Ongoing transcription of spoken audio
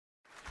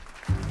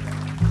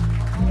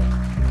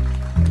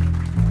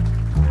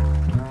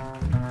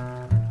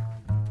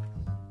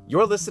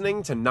You're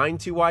listening to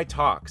 92Y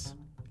Talks.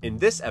 In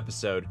this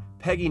episode,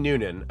 Peggy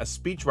Noonan, a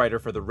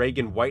speechwriter for the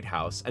Reagan White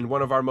House and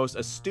one of our most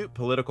astute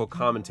political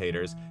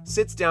commentators,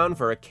 sits down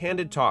for a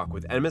candid talk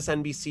with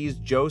MSNBC's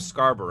Joe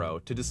Scarborough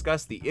to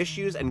discuss the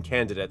issues and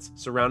candidates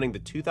surrounding the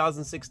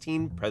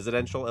 2016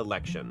 presidential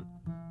election.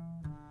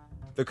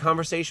 The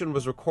conversation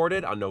was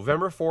recorded on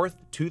November 4th,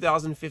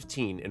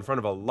 2015 in front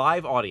of a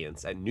live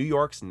audience at New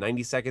York's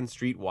 92nd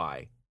Street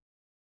Y.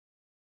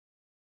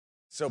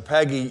 So,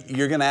 Peggy,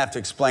 you're going to have to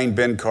explain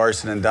Ben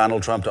Carson and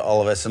Donald Trump to all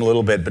of us in a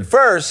little bit. But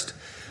first,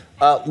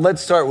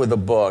 let's start with the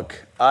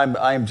book.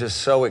 I'm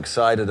just so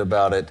excited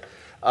about it.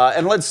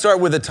 And let's start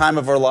with the time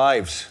of our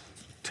lives.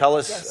 Tell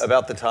us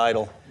about the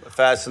title.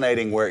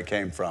 Fascinating where it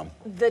came from.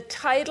 The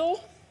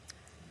title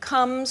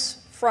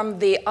comes from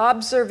the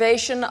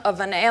observation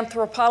of an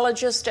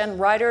anthropologist and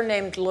writer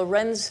named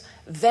Lorenz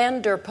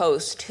van der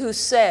Post, who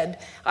said,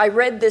 I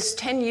read this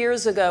 10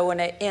 years ago in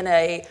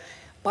a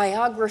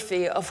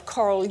biography of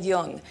Carl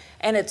Jung,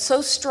 and it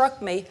so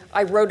struck me,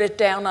 I wrote it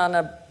down on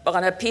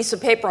a piece of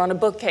paper on a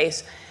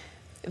bookcase.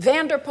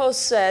 Van der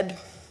Post said,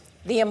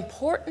 the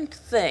important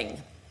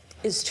thing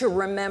is to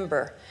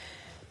remember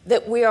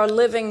that we are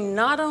living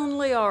not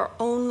only our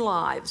own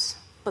lives,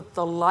 but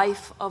the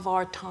life of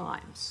our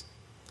times.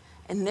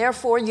 And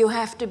therefore, you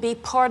have to be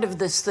part of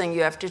this thing.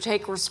 You have to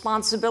take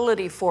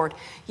responsibility for it.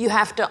 You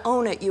have to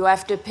own it. You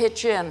have to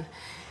pitch in.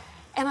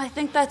 And I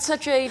think that's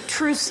such a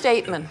true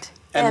statement.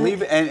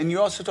 And you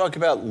also talk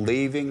about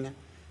leaving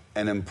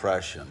an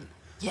impression.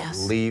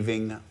 Yes.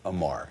 Leaving a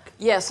mark.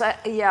 Yes,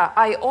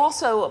 I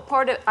also,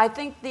 I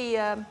think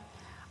the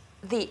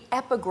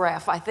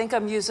epigraph, I think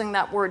I'm using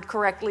that word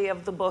correctly,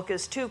 of the book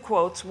is two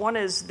quotes. One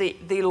is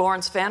the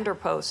Lawrence van der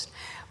Post,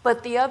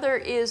 but the other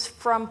is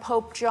from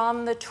Pope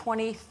John the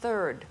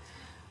 23rd,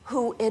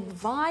 who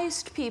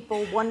advised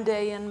people one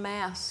day in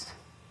Mass,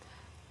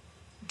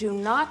 do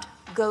not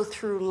go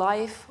through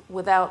life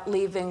without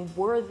leaving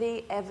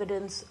worthy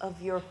evidence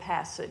of your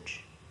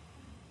passage.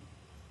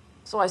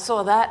 So I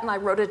saw that and I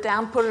wrote it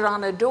down, put it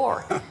on a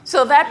door.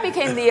 So that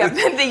became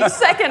the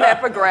second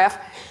epigraph.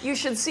 You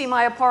should see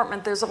my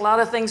apartment. There's a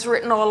lot of things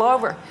written all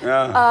over.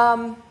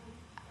 Yeah.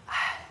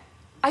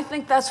 I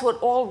think that's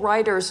what all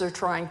writers are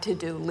trying to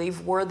do,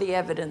 leave worthy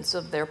evidence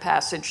of their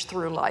passage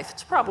through life.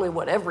 It's probably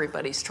what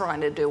everybody's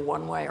trying to do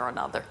one way or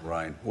another.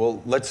 Right.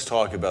 Well, let's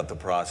talk about the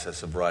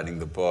process of writing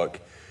the book,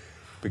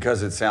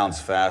 because it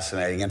sounds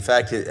fascinating. In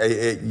fact,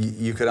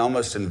 you could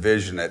almost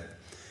envision it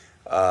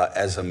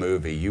as a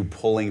movie, you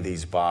pulling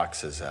these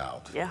boxes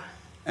out. Yeah.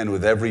 And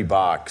with every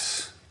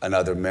box,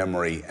 another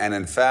memory. And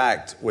in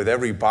fact, with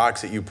every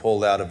box that you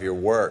pulled out of your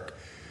work,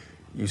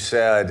 you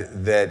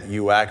said that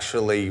you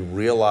actually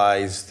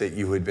realized that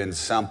you had been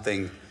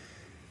something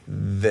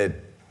that,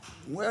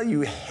 well, you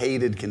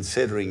hated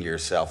considering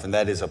yourself, and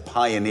that is a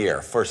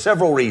pioneer for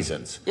several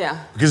reasons.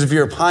 Yeah. Because if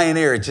you're a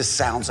pioneer, it just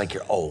sounds like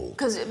you're old.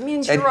 Because it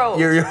means you're old.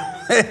 You're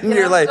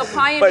like, a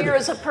pioneer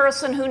is a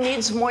person who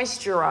needs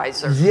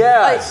moisturizer.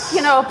 Yes.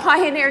 A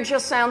pioneer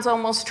just sounds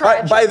almost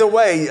tragic. By the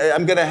way,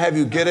 I'm going to have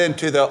you get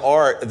into the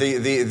art,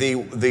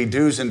 the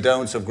do's and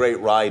don'ts of great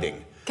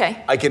writing.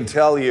 Okay. I can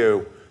tell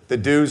you the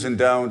do's and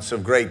don'ts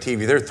of great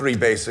TV. There are three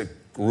basic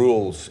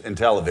rules in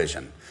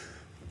television.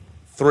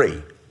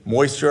 3,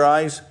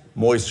 moisturize,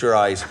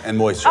 moisturize, and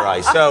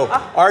moisturize. So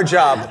our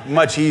job,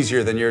 much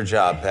easier than your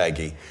job,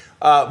 Peggy.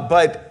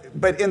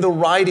 But in the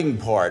writing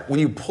part, when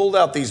you pulled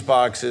out these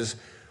boxes,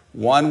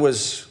 one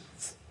was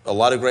a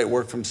lot of great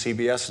work from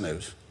CBS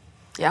News.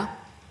 Yeah.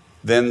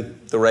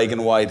 Then the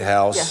Reagan White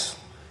House. Yes.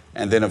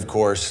 And then, of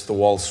course, the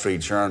Wall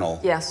Street Journal.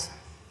 Yes.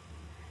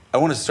 I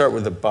want to start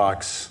with the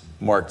box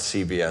marked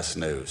CBS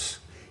News.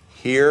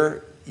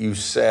 Here you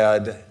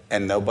said,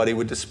 and nobody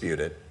would dispute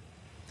it,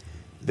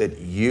 that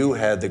you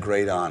had the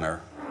great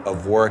honor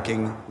of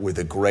working with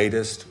the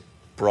greatest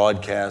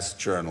broadcast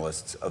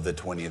journalists of the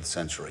 20th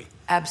century.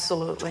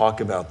 Absolutely. Talk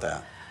about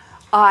that.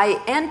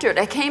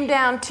 I came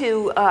down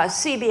to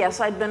CBS.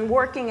 I'd been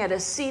working at a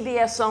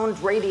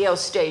CBS-owned radio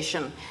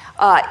station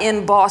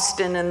in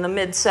Boston in the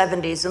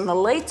mid-'70s. In the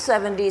late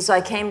 '70s,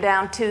 I came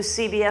down to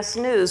CBS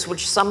News,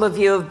 which some of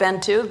you have been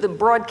to, the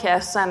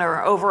broadcast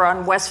center over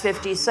on West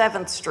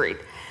 57th Street.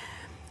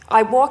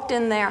 I walked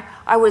in there.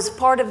 I was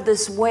part of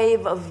this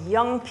wave of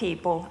young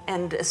people,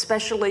 and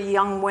especially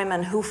young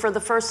women, who for the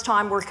first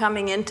time were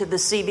coming into the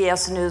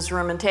CBS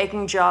newsroom and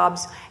taking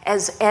jobs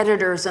as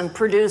editors and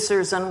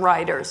producers and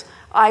writers.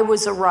 I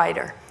was a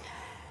writer.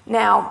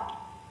 Now,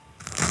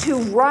 to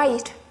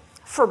write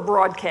for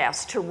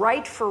broadcast, to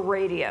write for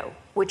radio,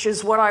 which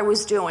is what I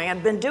was doing.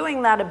 I'd been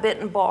doing that a bit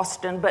in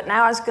Boston, but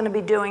now I was going to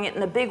be doing it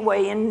in a big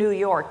way in New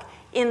York,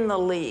 in the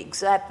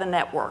leagues, at the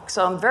network.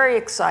 So I'm very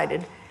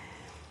excited.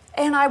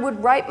 And I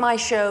would write my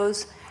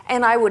shows,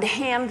 and I would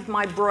hand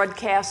my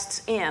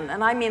broadcasts in.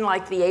 And I mean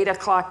like the 8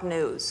 o'clock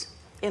news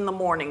in the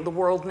morning, the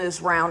World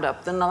News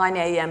Roundup, the 9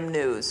 a.m.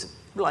 news,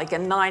 like a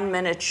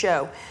 9-minute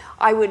show.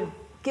 I would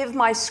give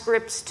my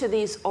scripts to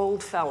these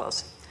old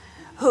fellows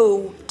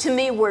who, to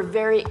me, were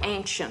very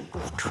ancient,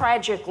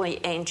 tragically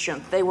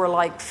ancient. They were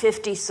like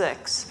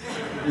 56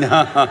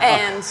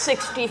 and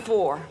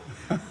 64.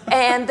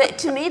 And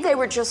to me, they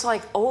were just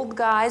like old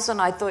guys, and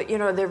I thought, you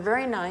know, they're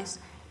very nice.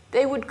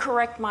 They would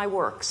correct my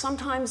work,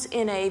 sometimes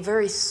in a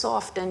very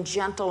soft and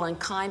gentle and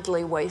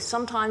kindly way,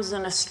 sometimes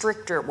in a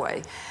stricter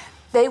way.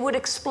 They would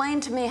explain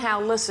to me how,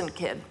 listen,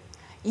 kid,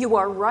 you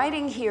are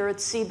writing here at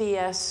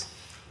CBS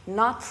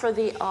not for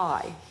the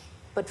eye,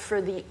 but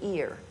for the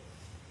ear.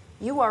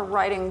 You are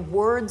writing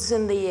words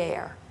in the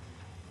air.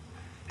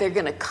 They're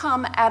going to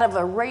come out of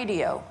a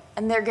radio,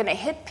 and they're going to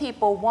hit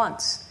people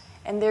once,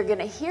 and they're going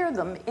to hear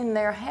them in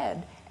their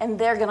head, and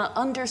they're going to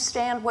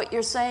understand what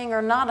you're saying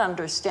or not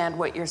understand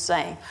what you're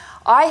saying.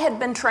 I had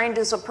been trained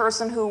as a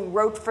person who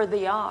wrote for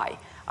the eye.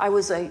 I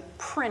was a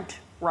print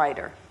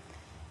writer.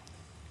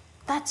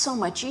 That's so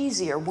much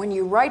easier. When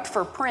you write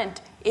for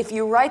print, if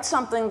you write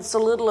something that's a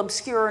little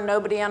obscure and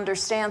nobody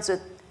understands it,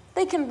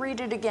 they can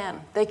read it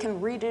again. They can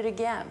read it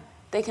again.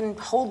 They can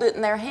hold it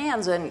in their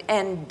hands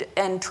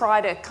and try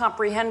to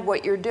comprehend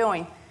what you're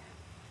doing.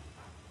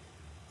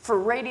 For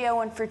radio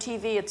and for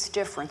TV, it's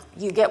different.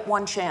 You get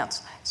one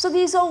chance. So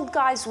these old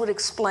guys would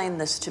explain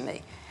this to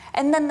me.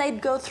 And then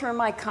they'd go through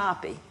my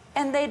copy,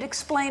 and they'd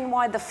explain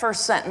why the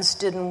first sentence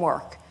didn't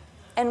work,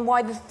 and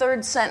why the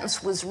third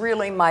sentence was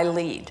really my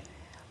lead.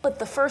 But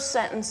the first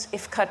sentence,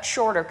 if cut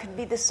shorter, could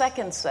be the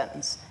second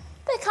sentence.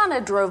 They kind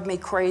of drove me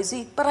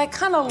crazy, but I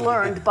kind of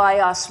learned by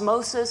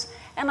osmosis,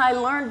 and I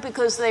learned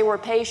because they were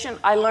patient.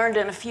 I learned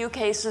in a few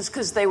cases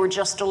because they were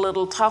just a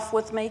little tough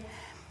with me.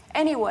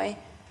 Anyway,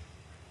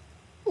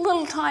 a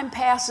little time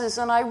passes,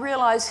 and I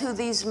realize who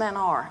these men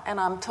are, and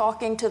I'm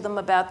talking to them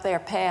about their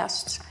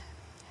pasts.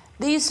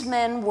 These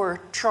men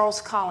were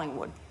Charles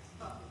Collingwood,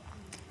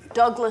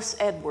 Douglas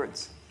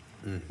Edwards,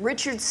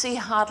 Richard C.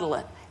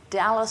 Hodelet,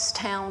 Dallas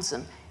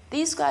Townsend.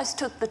 These guys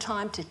took the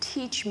time to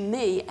teach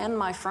me and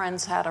my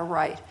friends how to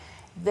write.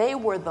 They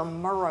were the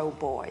Murrow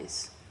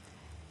boys.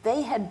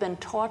 They had been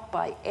taught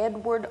by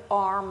Edward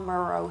R.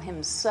 Murrow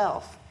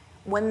himself.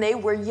 When they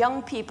were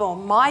young people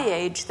my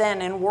age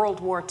then in World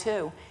War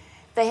II,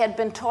 they had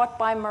been taught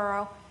by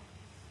Murrow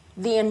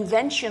the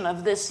invention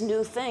of this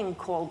new thing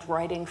called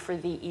writing for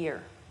the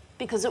ear,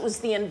 because it was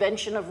the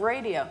invention of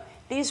radio.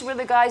 These were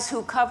the guys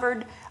who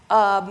covered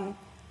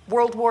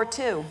World War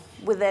II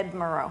with Ed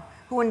Murrow,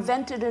 who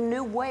invented a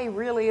new way,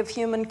 really, of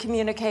human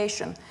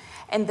communication.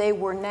 And they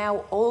were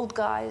now old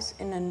guys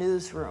in a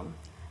newsroom.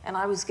 And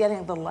I was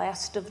getting the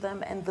last of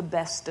them and the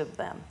best of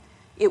them.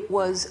 It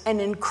was an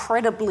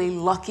incredibly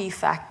lucky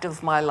fact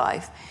of my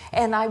life.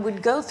 And I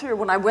would go through,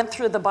 when I went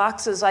through the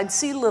boxes, I'd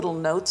see little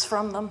notes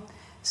from them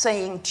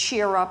saying,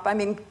 cheer up. I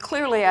mean,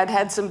 clearly I'd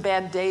had some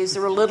bad days.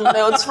 There were little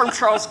notes from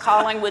Charles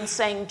Collingwood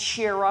saying,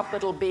 cheer up,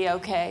 it'll be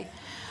okay.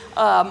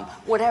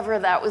 Whatever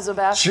that was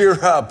about.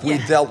 Cheer up, we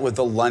dealt with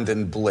the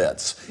London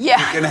Blitz. Yeah.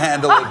 You can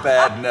handle a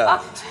bad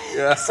note.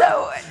 Yeah.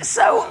 So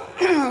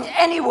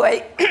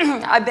anyway,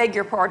 I beg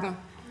your pardon.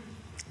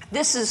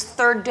 This is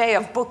third day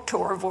of book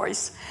tour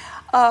voice.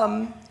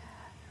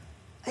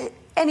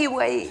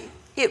 Anyway,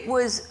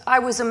 I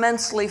was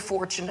immensely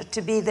fortunate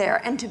to be there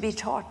and to be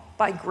taught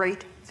by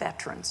great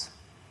veterans.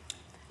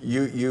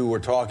 You were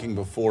talking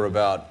before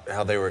about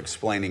how they were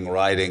explaining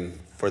writing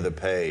for the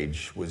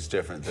page was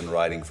different than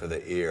writing for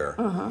the ear.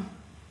 Mm-hmm.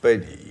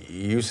 But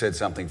you said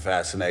something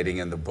fascinating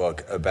in the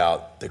book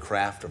about the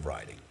craft of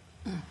writing.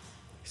 You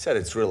said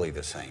it's really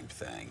the same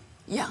thing.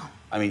 Yeah.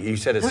 I mean, you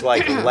said it's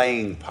like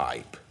laying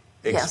pipe.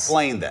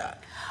 Explain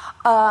that.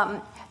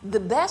 The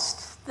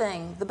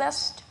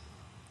best,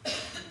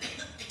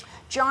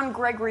 John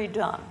Gregory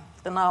Dunn,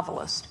 the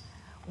novelist,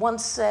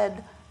 once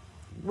said,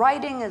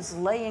 writing is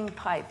laying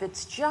pipe.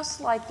 It's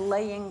just like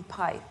laying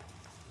pipe,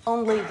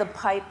 only the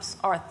pipes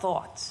are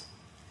thoughts.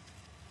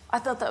 I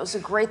thought that was a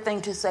great thing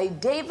to say.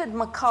 David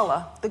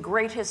McCullough, the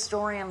great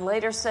historian,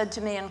 later said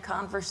to me in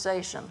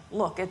conversation,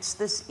 look, it's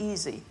this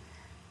easy.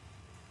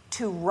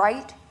 To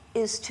write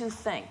is to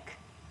think,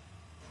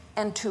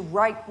 and to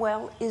write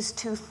well is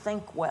to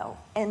think well.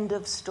 End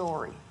of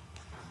story.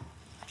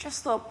 I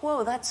just thought,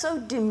 whoa, that so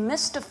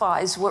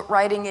demystifies what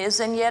writing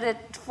is, and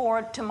yet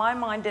to my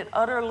mind, it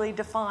utterly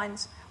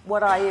defines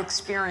what I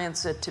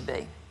experience it to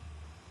be.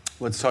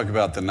 Let's talk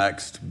about the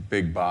next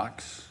big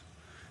box,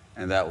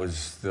 and that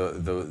was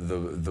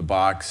the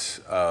box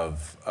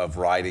of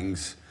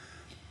writings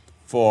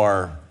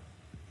for,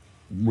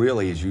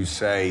 really, as you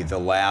say, the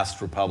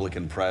last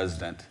Republican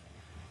president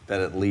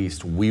that at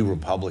least we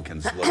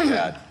Republicans look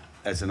at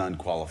as an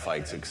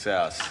unqualified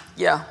success.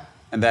 Yeah.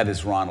 And that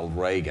is Ronald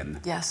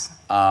Reagan. Yes.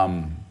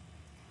 I'm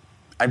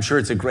sure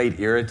it's a great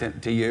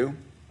irritant to you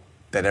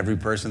that every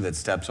person that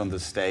steps on the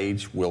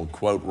stage will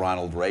quote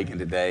Ronald Reagan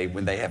today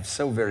when they have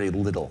so very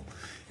little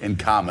in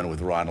common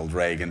with Ronald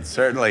Reagan,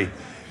 certainly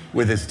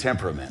with his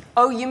temperament.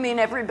 Oh, you mean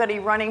everybody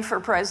running for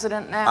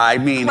president now? I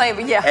mean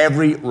yeah.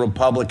 Every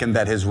Republican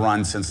that has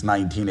run since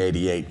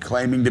 1988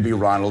 claiming to be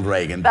Ronald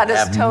Reagan that is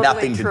have totally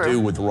nothing true. to do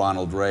with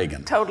Ronald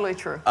Reagan. Totally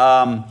true.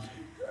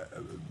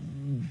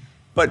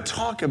 But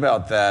talk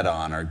about that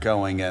honor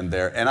going in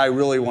there, and I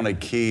really want to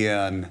key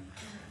in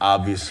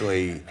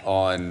obviously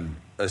on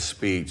a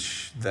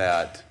speech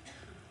that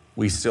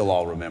we still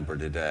all remember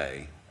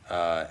today,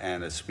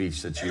 and a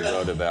speech that you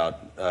wrote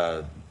about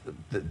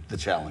the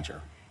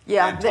Challenger.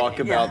 Yeah. And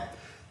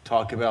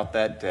talk about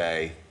that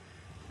day,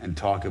 and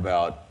talk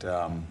about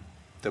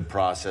the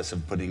process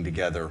of putting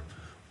together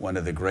one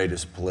of the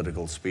greatest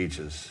political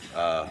speeches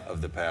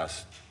of the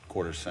past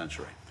quarter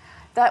century.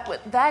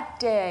 That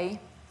day,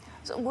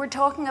 so we're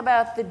talking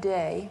about the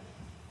day,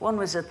 when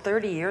was it,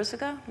 30 years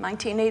ago?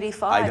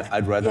 1985?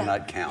 I'd rather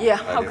not count.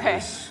 Yeah, but okay. It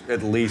was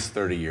at least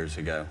 30 years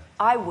ago.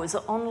 I was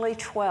only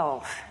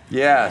 12.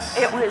 Yes.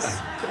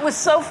 It was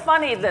so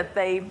funny that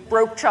they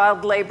broke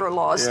child labor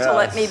laws to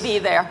let me be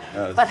there,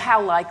 but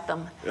how like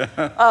them.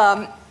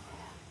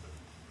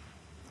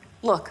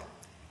 Look,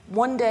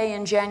 one day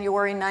in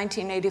January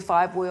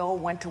 1985, we all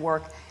went to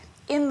work.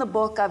 In the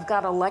book, I've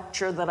got a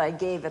lecture that I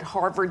gave at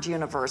Harvard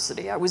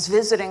University. I was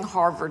visiting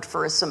Harvard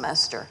for a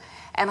semester,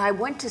 and I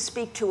went to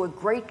speak to a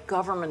great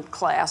government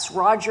class,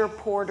 Roger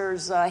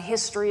Porter's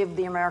History of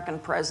the American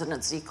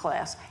Presidency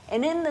class.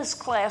 And in this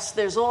class,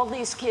 there's all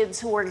these kids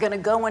who are going to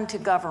go into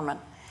government.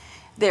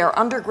 They're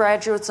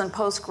undergraduates and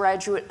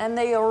postgraduate, and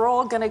they are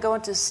all going to go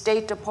into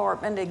State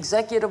Department,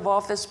 executive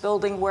office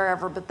building,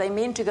 wherever, but they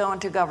mean to go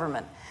into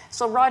government.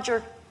 So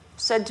Roger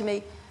said to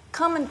me,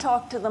 come and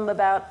talk to them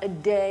about a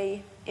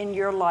day in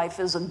your life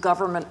as a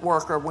government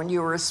worker when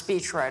you were a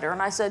speechwriter.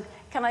 And I said,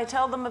 can I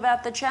tell them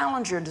about the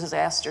Challenger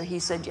disaster? He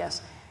said,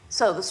 yes.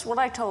 So this is what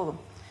I told him.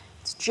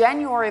 It's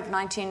January of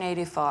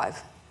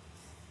 1985.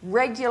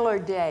 Regular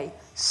day,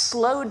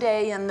 slow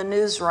day in the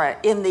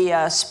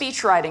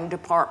speechwriting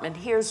department.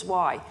 Here's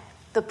why.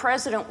 The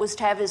president was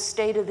to have his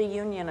State of the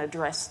Union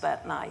address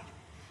that night.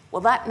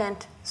 Well, that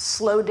meant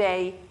slow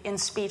day in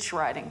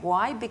speechwriting.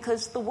 Why?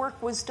 Because the work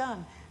was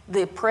done.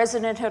 The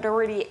president had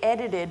already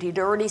edited, he'd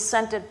already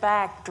sent it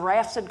back,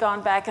 drafts had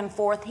gone back and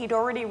forth, he'd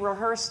already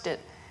rehearsed it.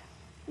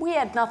 We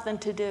had nothing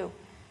to do.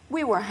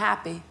 We were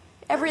happy.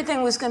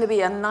 Everything was going to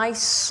be a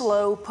nice,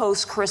 slow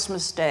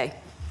post-Christmas day.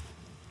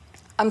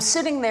 I'm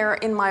sitting there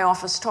in my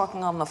office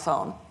talking on the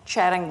phone,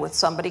 chatting with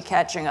somebody,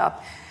 catching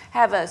up.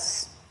 Have a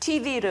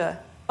TV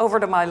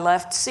over to my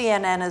left,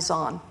 CNN is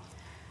on.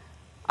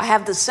 I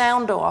have the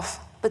sound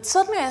off, but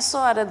suddenly I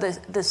saw out of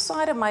the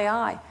side of my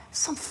eye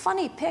some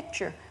funny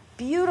picture.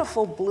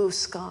 Beautiful blue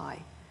sky,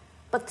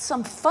 but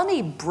some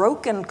funny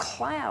broken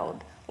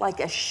cloud, like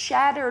a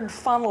shattered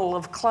funnel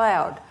of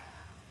cloud.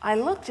 I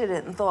looked at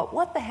it and thought,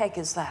 what the heck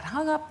is that?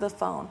 Hung up the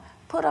phone,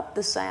 put up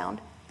the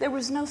sound. There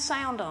was no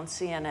sound on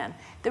CNN.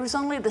 There was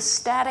only the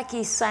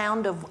staticky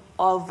sound of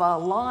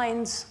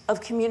lines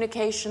of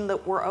communication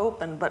that were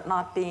open but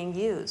not being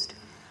used.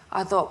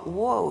 I thought,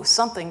 whoa,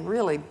 something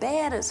really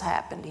bad has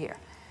happened here.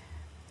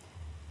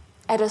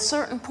 At a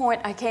certain point,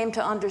 I came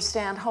to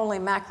understand, holy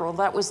mackerel,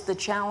 that was the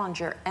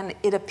Challenger, and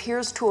it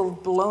appears to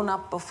have blown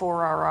up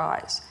before our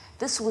eyes.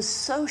 This was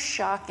so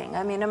shocking.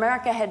 I mean,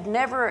 America had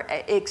never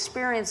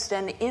experienced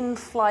an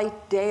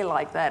in-flight day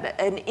like that,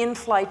 an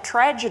in-flight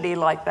tragedy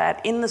like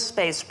that in the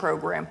space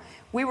program.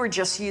 We were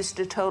just used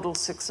to total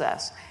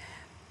success.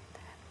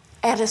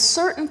 At a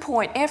certain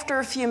point, after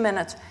a few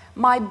minutes,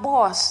 my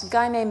boss, a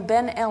guy named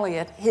Ben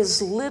Elliott,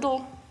 his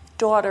little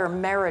daughter,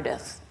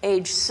 Meredith,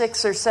 age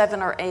 6 or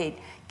 7 or 8,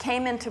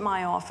 came into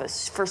my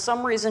office. For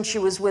some reason, she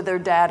was with her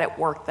dad at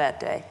work that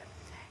day.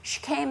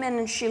 She came in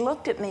and she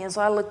looked at me as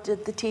I looked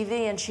at the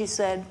TV and she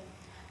said,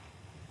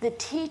 the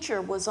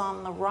teacher was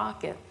on the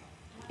rocket.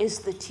 Is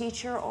the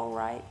teacher all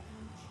right?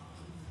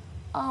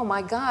 Oh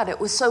my God, it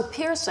was so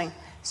piercing.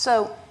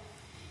 So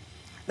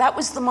that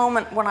was the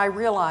moment when I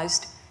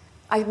realized,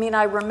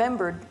 I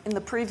remembered in the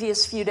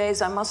previous few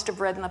days, I must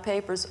have read in the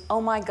papers, oh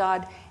my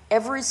God,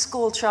 every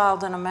school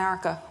child in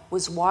America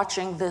was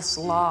watching this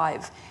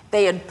live.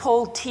 They had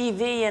pulled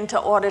TV into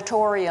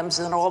auditoriums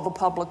in all the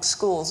public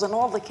schools, and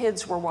all the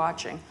kids were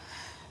watching.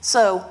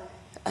 So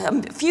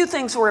a few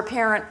things were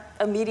apparent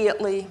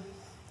immediately.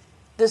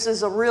 This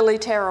is a really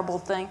terrible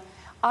thing.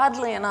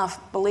 Oddly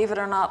enough, believe it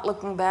or not,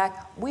 looking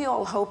back, we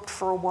all hoped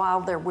for a while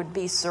there would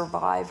be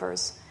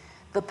survivors.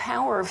 The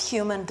power of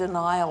human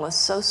denial is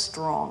so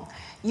strong.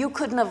 You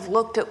couldn't have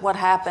looked at what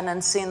happened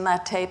and seen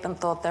that tape and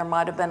thought there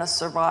might have been a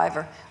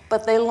survivor.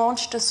 But they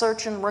launched a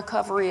search and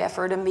recovery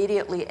effort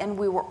immediately, and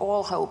we were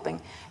all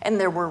hoping. And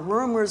there were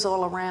rumors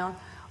all around,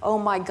 oh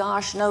my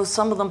gosh, no,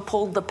 some of them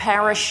pulled the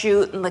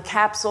parachute and the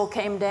capsule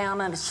came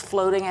down and it's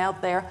floating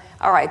out there.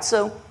 All right,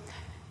 so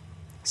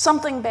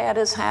something bad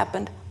has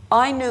happened.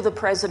 I knew the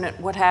president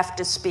would have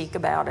to speak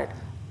about it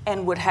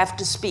and would have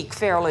to speak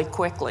fairly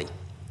quickly.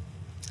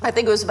 I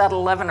think it was about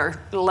 11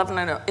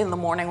 in the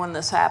morning when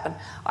this happened.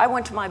 I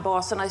went to my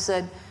boss and I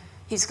said,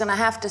 he's going to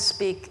have to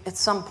speak at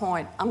some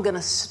point. I'm going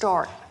to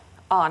start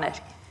on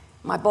it.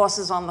 My boss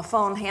is on the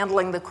phone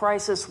handling the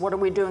crisis. What are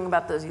we doing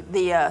about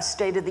the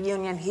State of the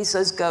Union? He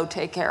says, go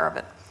take care of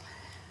it.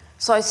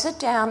 So I sit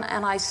down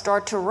and I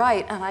start to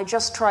write, and I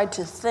just tried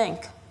to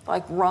think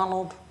like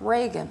Ronald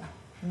Reagan.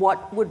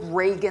 What would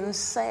Reagan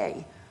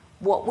say?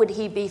 What would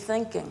he be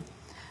thinking?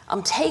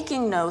 I'm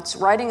taking notes,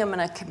 writing them in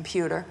a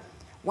computer,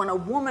 when a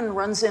woman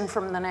runs in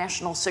from the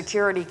National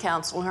Security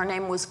Council. Her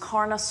name was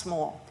Karna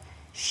Small.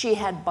 She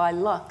had, by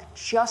luck,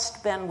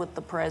 just been with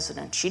the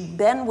president. She'd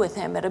been with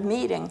him at a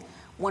meeting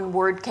when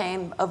word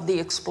came of the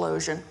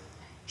explosion.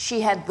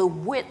 She had the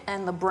wit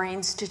and the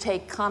brains to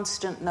take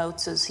constant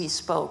notes as he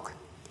spoke,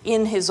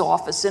 in his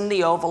office, in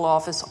the Oval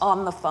Office,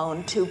 on the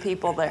phone, 2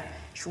 people there.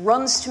 She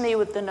runs to me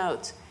with the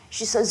notes.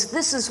 She says,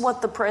 "This is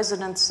what the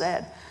president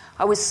said."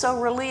 I was so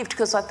relieved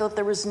because I thought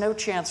there was no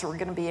chance we were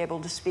going to be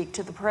able to speak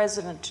to the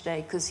president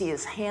today because he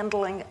is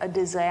handling a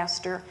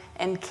disaster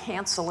and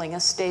canceling a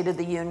State of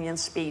the Union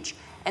speech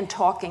and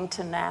talking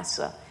to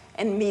NASA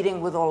and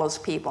meeting with all those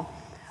people.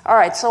 All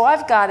right, so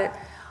I've got it.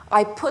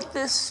 I put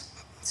this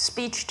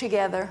speech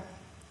together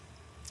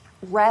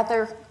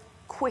rather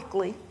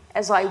quickly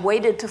as I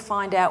waited to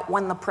find out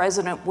when the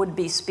president would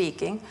be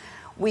speaking.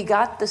 We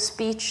got the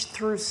speech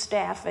through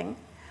staffing.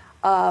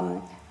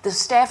 The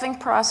staffing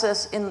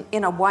process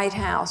in a White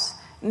House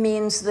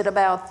means that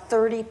about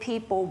 30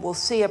 people will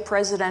see a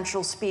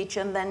presidential speech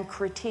and then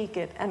critique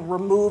it and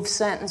remove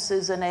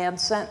sentences and add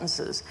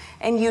sentences.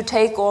 And you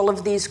take all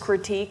of these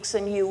critiques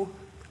and you,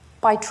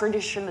 by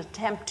tradition,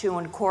 attempt to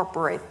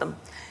incorporate them.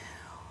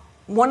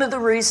 One of the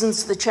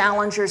reasons the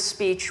Challenger's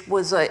speech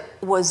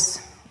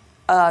was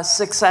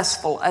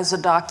successful as a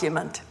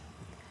document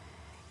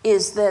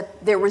is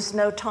that there was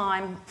no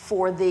time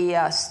for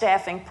the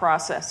staffing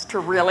process to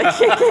really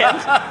kick in.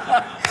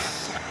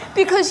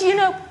 Because, you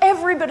know,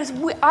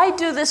 I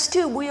do this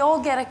too, we all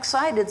get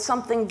excited,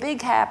 something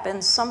big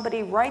happens,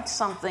 somebody writes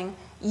something,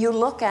 you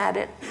look at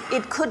it,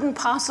 it couldn't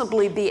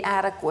possibly be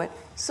adequate.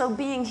 So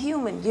being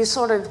human, you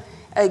sort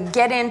of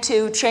get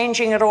into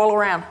changing it all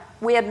around.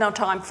 We had no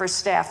time for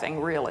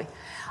staffing, really.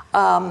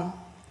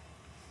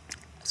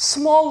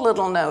 Small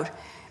little note,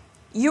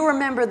 you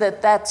remember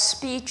that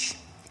speech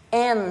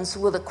ends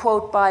with a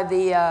quote by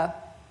the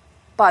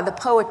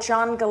poet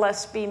John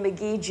Gillespie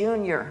Magee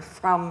Jr.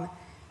 from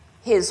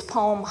his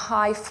poem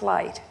High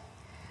Flight.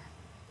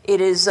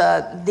 It is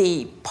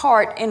the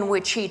part in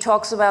which he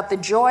talks about the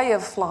joy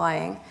of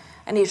flying,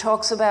 and he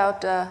talks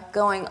about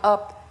going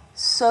up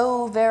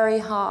so very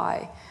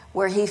high,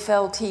 where he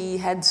felt he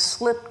had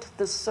slipped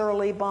the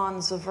surly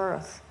bonds of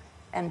earth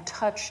and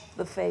touched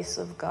the face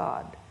of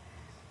God.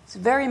 It's a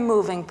very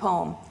moving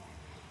poem.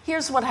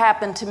 Here's what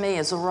happened to me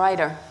as a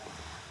writer.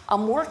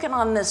 I'm working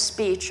on this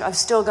speech. I've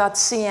still got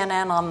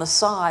CNN on the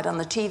side, on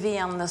the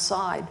TV on the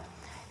side.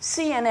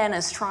 CNN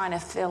is trying to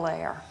fill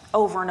air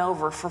over and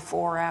over for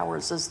 4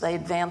 hours as they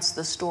advance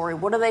the story.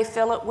 What do they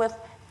fill it with?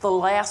 The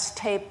last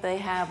tape they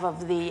have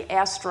of the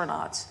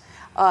astronauts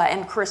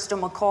and Krista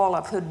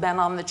McAuliffe, who'd been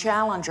on the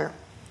Challenger.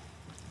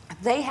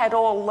 They had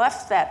all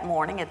left that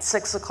morning at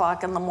 6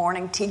 o'clock in the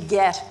morning to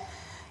get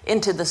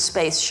into the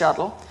space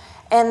shuttle.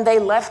 And they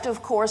left,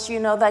 of course, you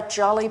know that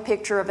jolly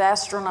picture of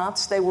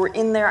astronauts. They were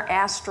in their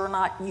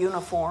astronaut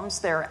uniforms,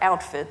 their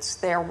outfits,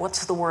 their,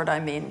 what's the word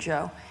I mean,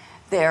 Joe?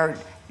 Their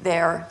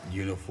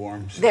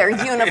uniforms. Their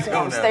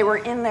uniforms. They were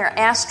in their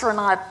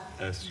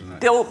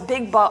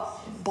big,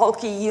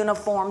 bulky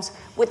uniforms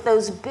with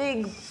those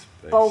big,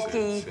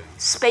 bulky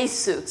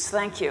spacesuits.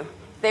 Thank you.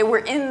 They were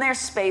in their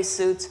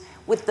spacesuits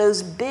with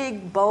those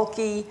big,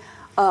 bulky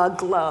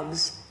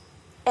gloves,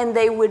 and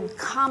they would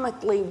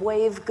comically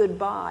wave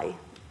goodbye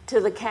to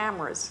the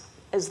cameras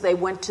as they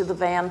went to the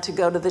van to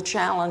go to the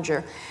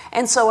Challenger.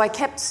 And so I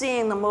kept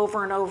seeing them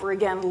over and over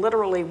again,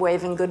 literally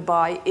waving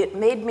goodbye. It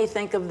made me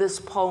think of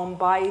this poem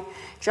by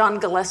John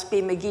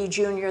Gillespie Magee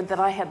Jr. that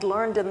I had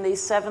learned in the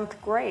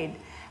 7th grade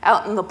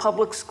out in the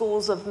public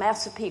schools of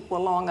Massapequa,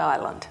 Long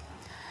Island.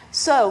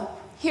 So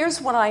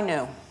here's what I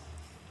knew.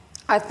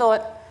 I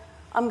thought,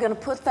 I'm going to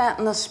put that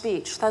in the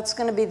speech. That's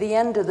going to be the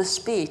end of the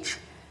speech.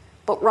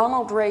 But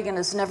Ronald Reagan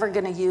is never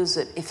going to use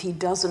it if he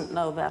doesn't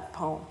know that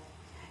poem.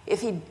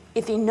 If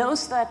he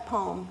knows that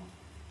poem,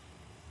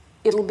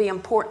 it'll be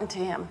important to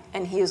him,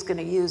 and he is going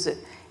to use it.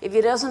 If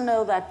he doesn't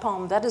know that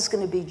poem, that is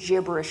going to be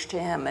gibberish to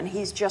him, and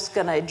he's just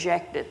going to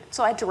eject it.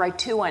 So I had to write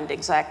 2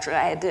 endings, actually.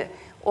 I had to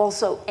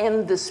also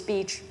end the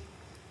speech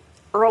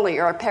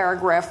earlier, a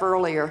paragraph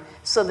earlier,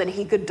 so that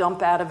he could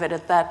dump out of it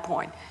at that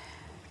point.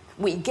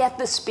 We get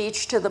the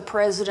speech to the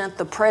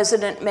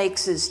president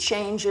makes his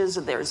changes,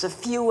 there's a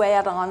few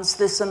add-ons,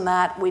 this and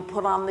that, we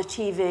put on the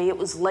TV, it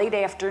was late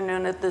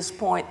afternoon at this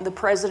point, the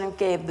president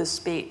gave the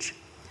speech.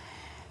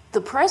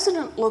 The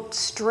president looked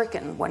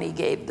stricken when he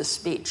gave the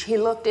speech. He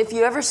looked, if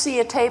you ever see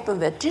a tape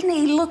of it, didn't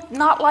he look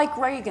not like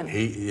Reagan?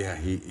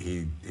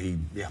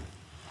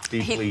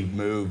 Deeply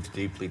moved,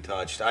 deeply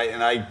touched.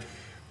 I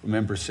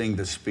remember seeing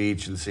the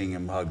speech and seeing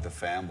him hug the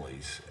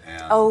families.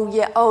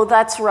 And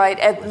that's right,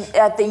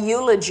 at the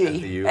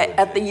eulogy.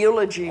 At the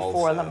eulogy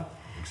for them.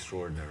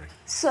 Extraordinary.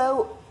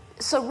 So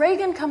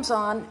Reagan comes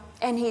on,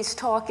 and he's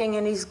talking,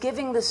 and he's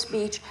giving the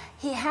speech.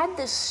 He had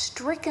this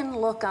stricken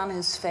look on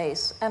his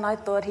face, and I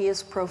thought he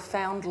is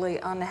profoundly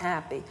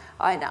unhappy.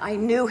 I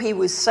knew he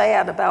was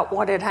sad about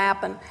what had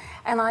happened,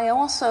 and I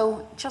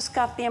also just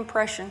got the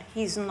impression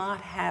he's not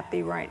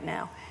happy right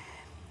now.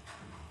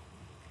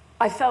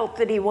 I felt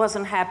that he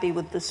wasn't happy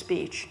with the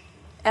speech.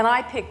 And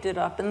I picked it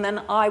up, and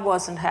then I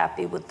wasn't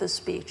happy with the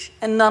speech.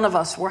 And none of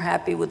us were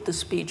happy with the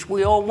speech.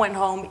 We all went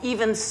home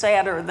even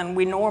sadder than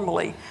we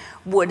normally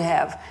would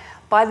have.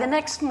 By the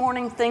next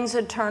morning, things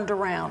had turned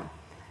around.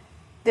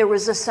 There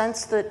was a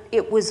sense that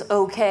it was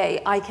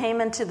okay. I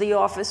came into the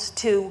office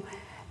to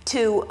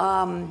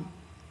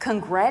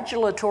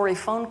congratulatory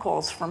phone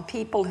calls from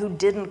people who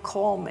didn't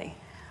call me,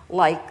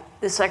 like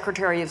the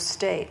Secretary of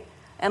State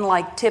and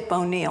like Tip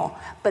O'Neill.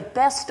 But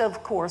best,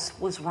 of course,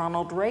 was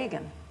Ronald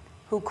Reagan,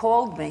 who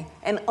called me.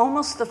 And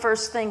almost the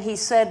first thing he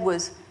said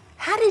was,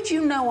 "How did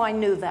you know I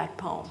knew that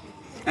poem?"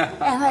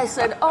 And I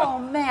said, "Oh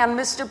man,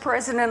 Mr.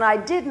 President, I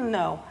didn't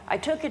know. I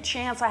took a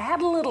chance. I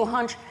had a little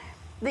hunch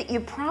that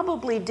you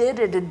probably did.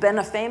 It had been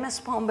a famous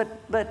poem,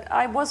 but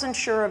I wasn't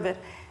sure of it."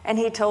 And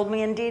he told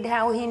me indeed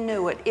how he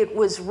knew it. It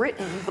was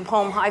written, the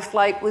poem High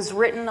Flight was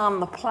written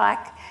on the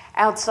plaque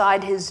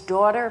outside his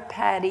daughter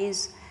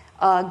Patty's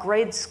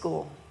grade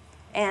school.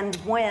 And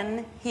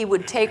when he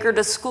would take her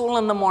to school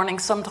in the morning,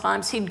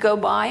 sometimes he'd go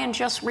by and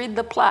just read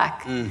the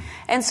plaque.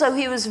 And so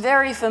he was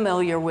very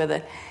familiar with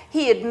it.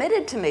 He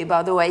admitted to me,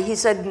 by the way, he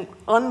said,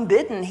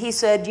 unbidden, he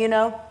said, "You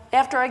know,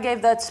 after I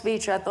gave that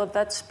speech, I thought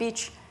that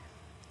speech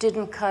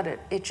didn't cut it.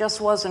 It just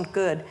wasn't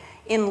good."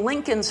 In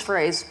Lincoln's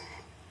phrase,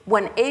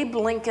 when Abe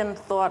Lincoln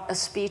thought a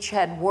speech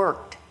had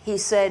worked, he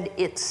said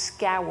it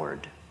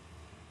scoured.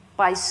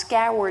 By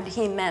scoured,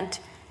 he meant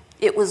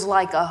it was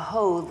like a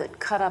hoe that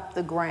cut up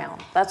the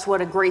ground. That's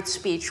what a great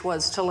speech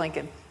was to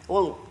Lincoln.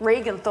 Well,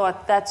 Reagan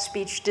thought that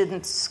speech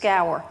didn't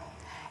scour.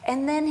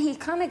 And then he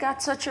kind of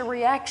got such a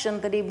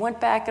reaction that he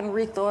went back and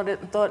rethought it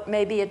and thought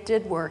maybe it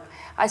did work.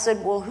 I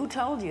said, "Well, who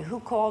told you?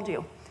 Who called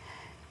you?"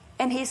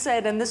 And he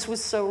said, and this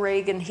was so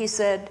Reagan, he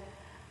said,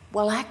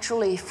 "Well,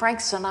 actually, Frank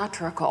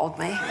Sinatra called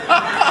me."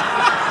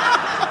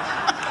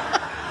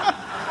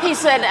 He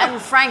said,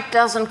 "And Frank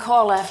doesn't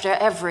call after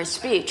every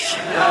speech."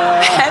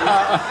 And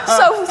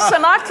so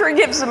Sinatra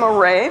gives him a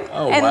rave,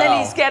 and then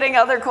he's getting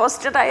other calls.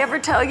 Did I ever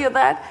tell you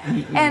that?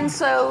 And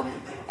so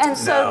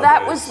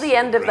that was the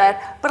end of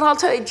that. But I'll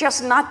tell you,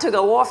 just not to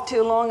go off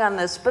too long on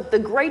this, but the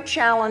great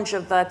challenge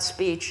of that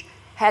speech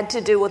had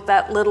to do with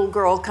that little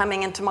girl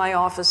coming into my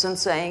office and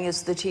saying,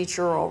 "Is the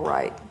teacher all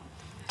right?"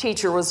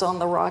 Teacher was on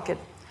the rocket.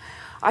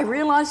 I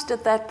realized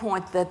at that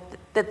point that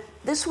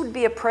this would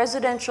be a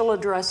presidential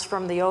address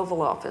from the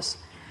Oval Office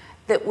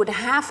that would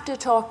have to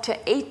talk to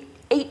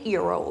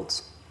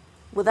eight-year-olds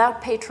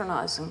without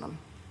patronizing them,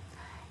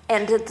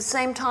 and at the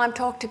same time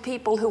talk to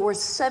people who were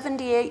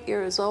 78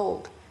 years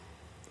old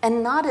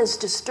and not as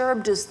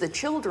disturbed as the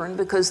children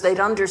because they'd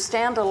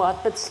understand a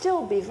lot, but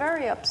still be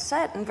very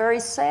upset and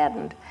very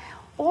saddened.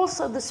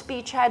 Also, the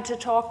speech had to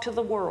talk to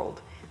the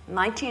world.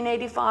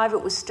 1985,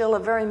 it was still a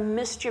very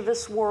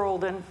mischievous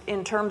world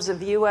in terms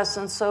of U.S.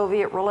 and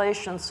Soviet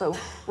relations. So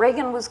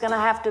Reagan was going to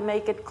have to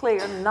make it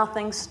clear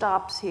nothing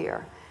stops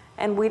here.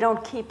 And we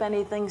don't keep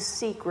anything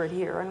secret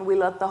here, and we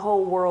let the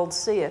whole world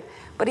see it.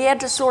 But he had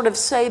to sort of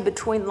say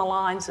between the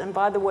lines, and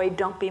by the way,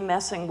 don't be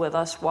messing with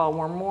us while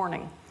we're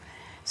mourning.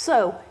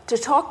 So to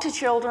talk to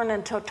children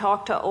and to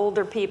talk to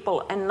older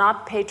people and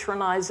not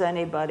patronize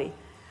anybody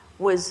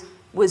was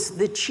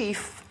the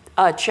chief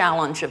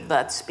challenge of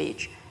that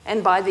speech.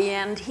 And by the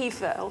end, he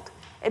felt,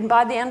 and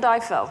by the end,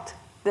 I felt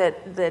that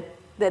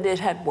it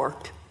had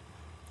worked.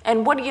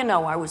 And what do you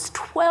know? I was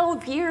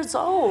 12 years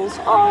old.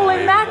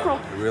 Holy mackerel!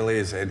 It really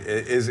is.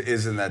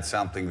 Isn't that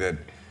something that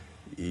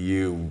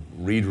you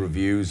read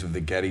reviews of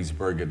the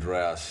Gettysburg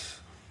Address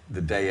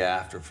the day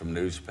after from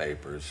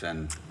newspapers,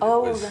 and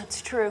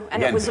that's true.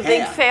 And it was a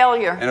big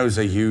failure. And it was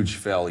a huge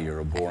failure,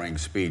 a boring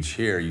speech.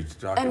 Here, you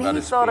talk about a speech. And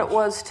he thought it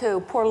was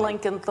too. Poor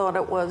Lincoln thought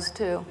it was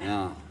too.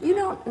 Yeah. You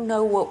don't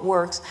know what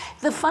works.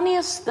 The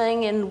funniest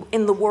thing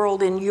in the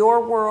world, in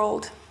your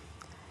world,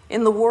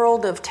 in the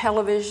world of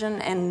television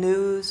and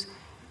news,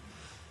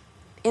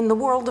 in the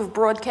world of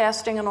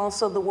broadcasting and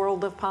also the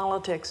world of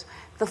politics,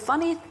 the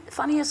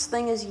funniest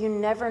thing is you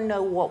never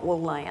know what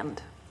will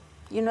land.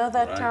 You know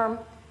that term?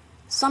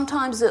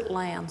 Sometimes it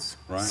lands.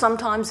 Right.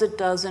 Sometimes it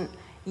doesn't.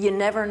 You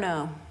never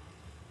know.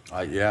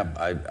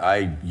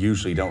 I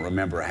usually don't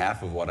remember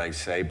half of what I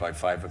say by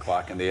 5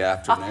 o'clock in the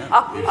afternoon.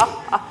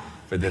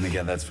 But then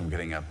again, that's from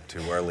getting up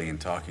too early and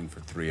talking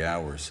for 3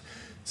 hours.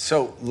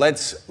 So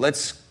let's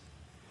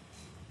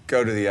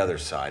go to the other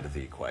side of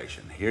the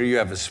equation. Here you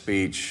have a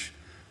speech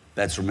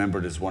that's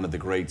remembered as one of the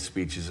great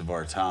speeches of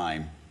our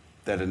time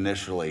that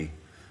initially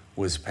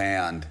was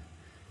panned.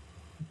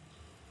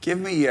 Give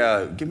me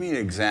an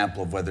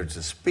example of whether it's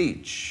a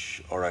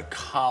speech or a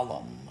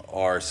column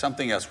or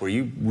something else where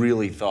you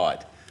really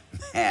thought,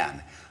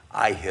 man,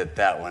 I hit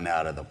that one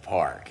out of the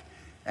park,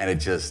 and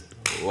it just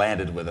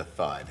landed with a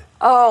thud.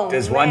 Oh,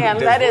 does one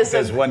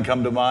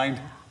come to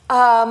mind?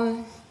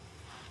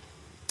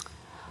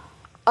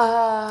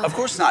 Of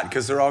course not,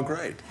 because they're all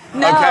great.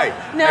 No, okay,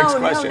 next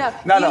question.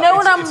 No. You know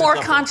what I'm more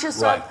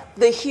conscious of?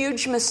 The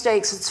huge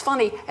mistakes. It's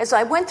funny, as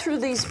I went through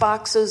these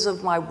boxes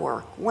of my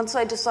work, once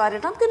I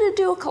decided I'm going to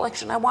do a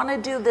collection, I want to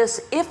do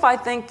this if I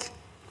think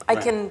I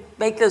can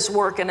make this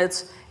work and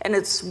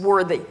it's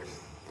worthy.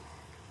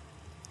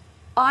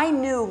 I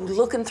knew,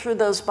 looking through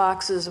those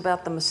boxes,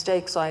 about the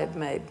mistakes I had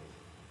made.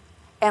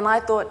 And I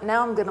thought,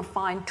 now I'm going to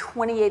find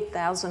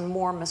 28,000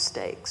 more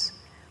mistakes.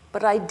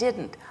 But I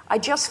didn't. I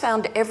just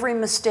found every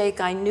mistake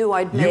I knew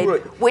I'd made,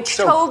 which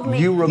told me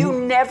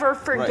you never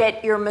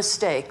forget your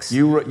mistakes.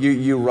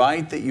 You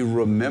write that you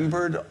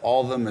remembered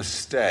all the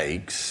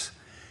mistakes,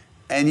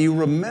 and you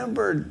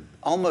remembered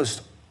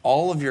almost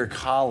all of your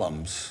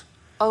columns.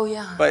 Oh,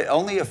 yeah. But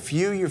only a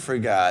few you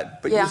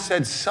forgot. But you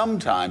said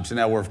sometimes, and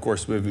now we're, of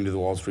course, moving to the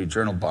Wall Street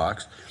Journal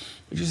box,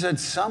 but you said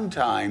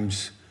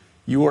sometimes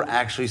you were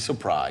actually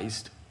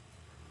surprised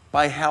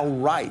by how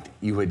right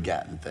you had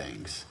gotten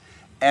things.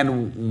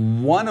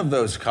 And one of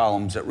those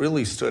columns that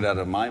really stood out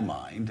in my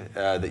mind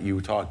that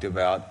you talked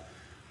about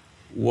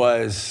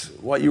was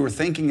what you were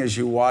thinking as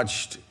you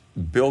watched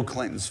Bill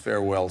Clinton's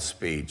farewell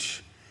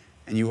speech.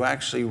 And you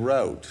actually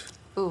wrote,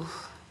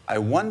 I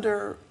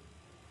wonder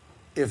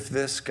if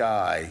this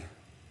guy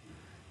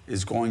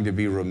is going to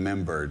be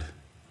remembered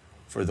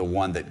for the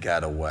one that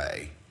got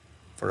away,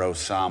 for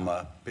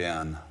Osama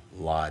bin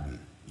Laden.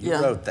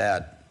 You wrote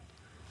that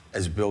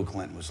as Bill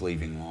Clinton was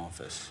leaving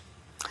office.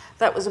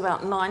 That was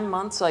about 9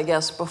 months, I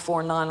guess,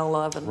 before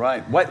 9/11.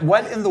 Right.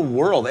 What in the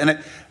world? And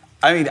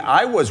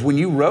when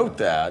you wrote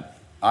that,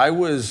 I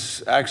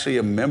was actually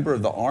a member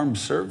of the Armed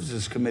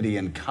Services Committee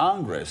in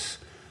Congress.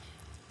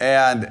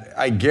 And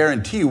I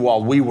guarantee you,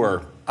 while we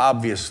were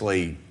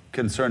obviously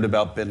concerned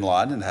about bin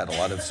Laden and had a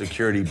lot of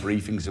security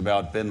briefings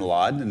about bin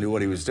Laden and knew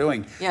what he was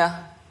doing,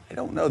 I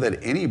don't know that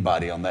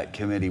anybody on that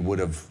committee would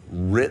have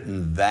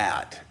written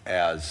that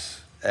as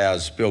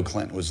Bill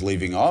Clinton was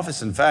leaving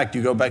office. In fact,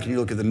 you go back and you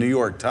look at the New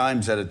York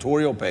Times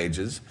editorial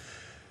pages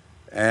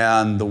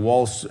and the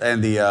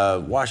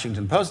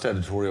Washington Post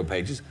editorial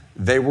pages,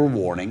 they were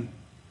warning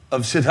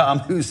of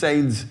Saddam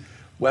Hussein's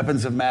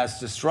weapons of mass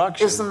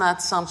destruction. Isn't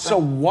that something? So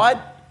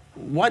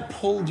what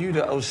pulled you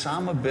to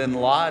Osama bin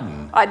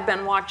Laden? I'd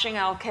been watching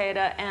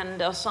Al-Qaeda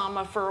and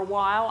Osama for a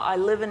while. I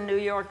live in New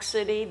York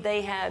City.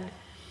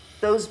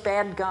 Those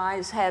bad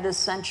guys had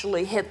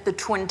essentially hit the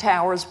Twin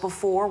Towers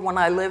before when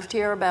I lived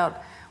here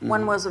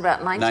when was it,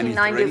 about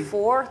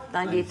 1994,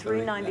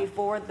 93,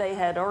 94. They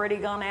had already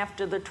gone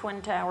after the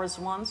Twin Towers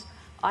once.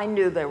 I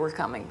knew they were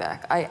coming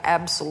back. I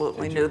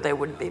absolutely knew they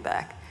would be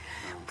back.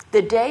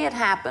 The day it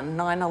happened,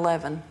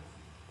 9/11,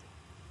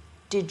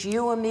 did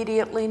you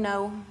immediately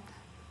know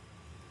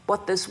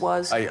what this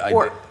was?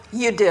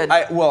 You did.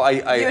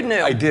 You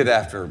knew. I did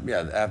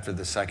after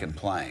the second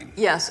plane.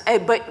 Yes,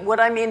 but what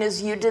I mean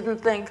is you didn't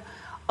think,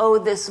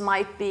 this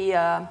might be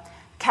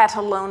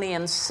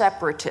Catalonian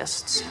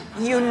separatists.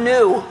 You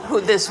knew who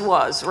this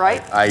was,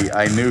 right?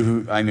 I knew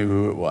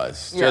who it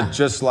was. Yeah.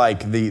 Just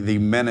like the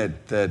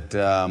minute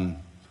that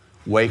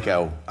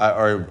Waco,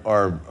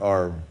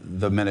 or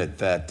the minute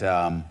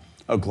that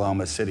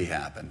Oklahoma City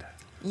happened.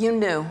 You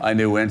knew. I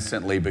knew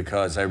instantly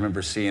because I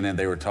remember CNN,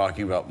 they were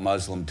talking about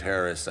Muslim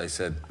terrorists. I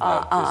said,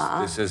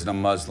 this isn't a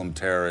Muslim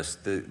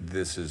terrorist.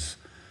 This is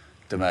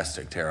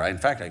domestic terror. In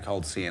fact, I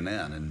called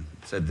CNN and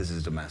said, this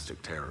is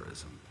domestic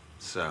terrorism.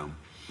 So,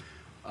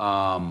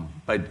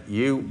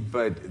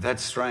 but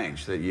that's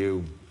strange that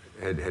you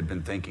had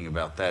been thinking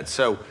about that.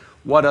 So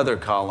what other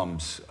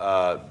columns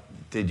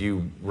did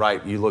you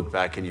write? You looked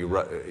back and you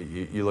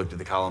looked at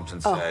the columns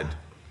and said,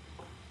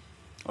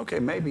 okay,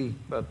 maybe,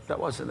 but that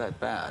wasn't that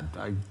bad.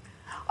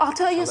 I'll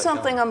tell you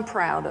something I'm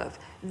proud of.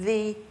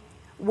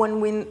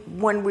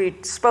 When we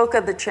spoke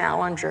of the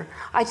Challenger,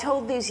 I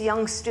told these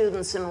young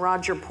students in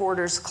Roger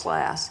Porter's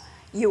class,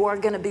 you are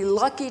going to be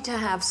lucky to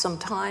have some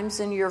times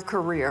in your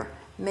career,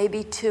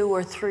 maybe 2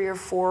 or 3 or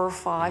 4 or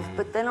 5,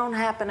 but they don't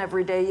happen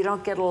every day. You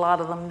don't get a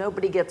lot of them.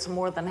 Nobody gets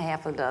more than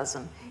half a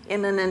dozen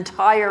in an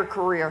entire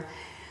career.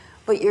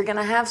 But you're going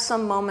to have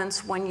some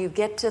moments when you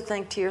get to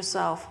think to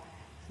yourself,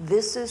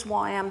 this is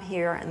why I'm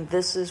here, and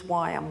this is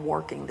why I'm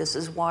working. This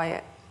is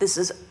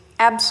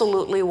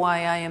absolutely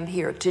why I am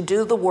here, to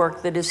do the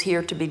work that is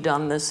here to be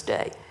done this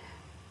day.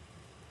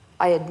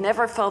 I had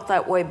never felt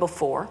that way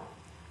before.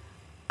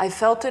 I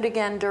felt it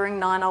again during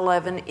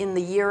 9/11. In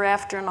the year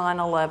after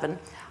 9/11,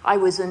 I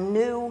was a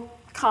new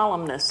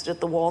columnist at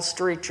the Wall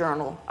Street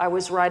Journal. I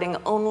was writing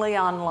only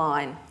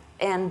online,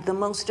 and the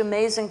most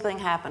amazing thing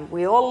happened.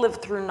 We all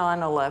lived through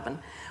 9/11.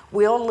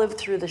 We all lived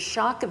through the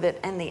shock of it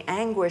and the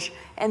anguish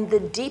and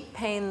the deep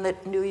pain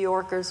that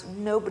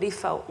nobody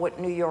felt what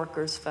New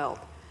Yorkers felt,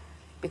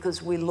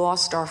 because we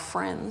lost our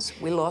friends,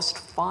 we lost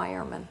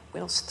firemen,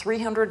 we lost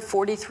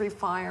 343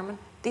 firemen.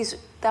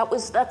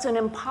 That's an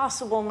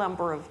impossible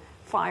number of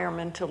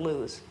firemen to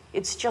lose.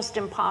 It's just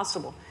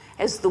impossible.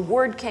 As the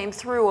word came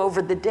through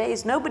over the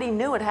days, nobody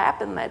knew it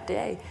happened that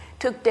day. It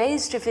took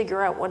days to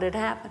figure out what had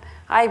happened.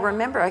 I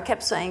remember I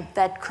kept saying,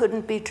 that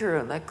couldn't be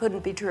true, that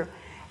couldn't be true.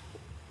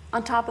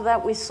 On top of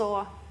that, we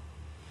saw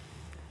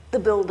the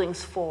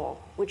buildings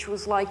fall, which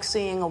was like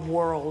seeing a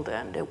world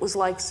end. It was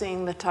like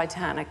seeing the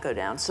Titanic go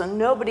down. So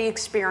nobody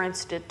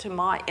experienced it,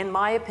 in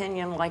my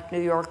opinion, like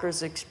New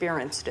Yorkers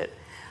experienced it.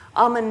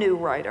 I'm a new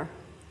writer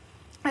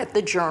at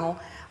the Journal.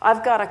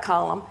 I've got a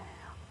column.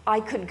 I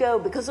could go,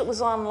 because it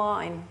was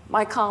online.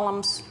 My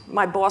columns,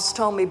 my boss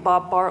told me,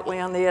 Bob Bartley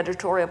on the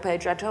editorial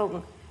page, I told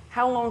him,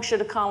 how long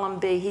should a column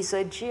be? He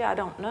said, gee, I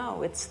don't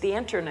know. It's the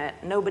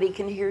internet. Nobody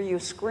can hear you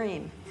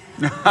scream.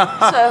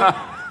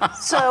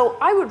 So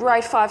I would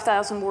write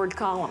 5,000-word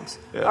columns.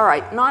 Yeah. All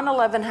right,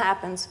 9/11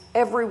 happens.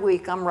 Every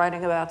week I'm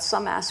writing about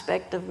some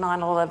aspect of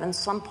 9/11,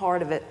 some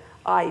part of it.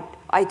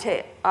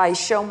 I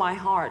show my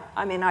heart.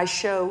 I mean, I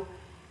show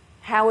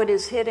how it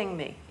is hitting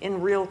me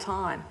in real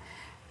time.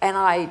 And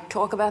I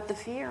talk about the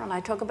fear, and I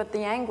talk about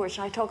the anguish,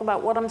 and I talk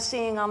about what I'm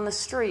seeing on the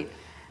street.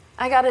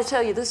 I got to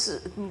tell you, this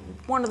is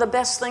one of the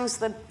best things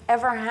that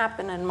ever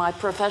happened in my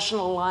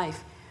professional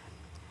life.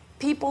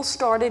 People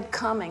started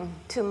coming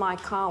to my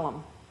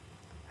column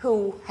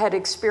who had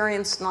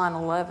experienced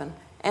 9/11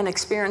 and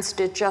experienced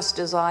it just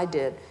as I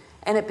did.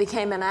 And it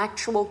became an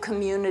actual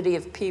community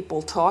of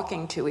people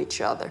talking to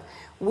each other.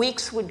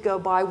 Weeks would go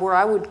by where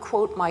I would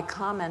quote my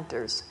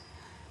commenters.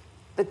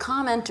 The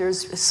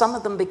commenters, some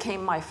of them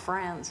became my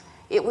friends.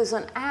 It was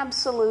an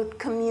absolute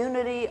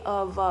community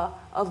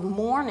of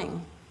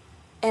mourning,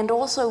 and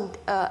also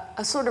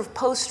a sort of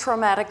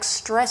post-traumatic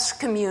stress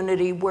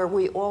community where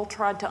we all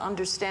tried to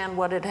understand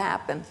what had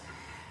happened.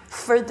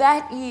 For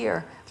that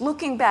year,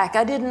 looking back,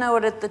 I didn't know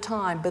it at the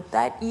time, but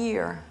that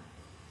year,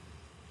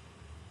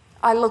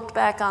 I looked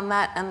back on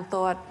that and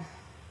thought,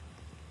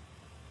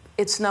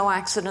 it's no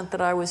accident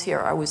that I was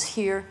here. I was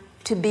here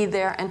to be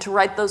there and to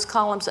write those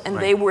columns, and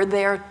they were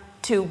there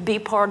to be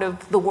part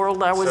of the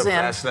world I was in. So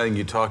fascinating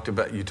you talk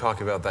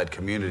about that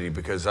community,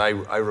 because I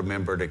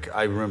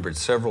remembered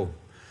several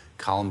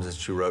columns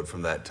that you wrote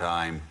from that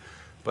time,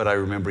 but I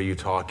remember you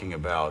talking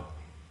about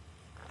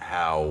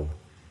how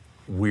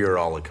we're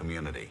all a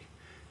community.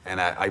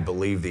 And I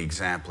believe the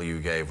example you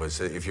gave was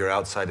that if you're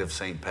outside of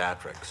St.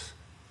 Patrick's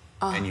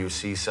and you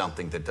see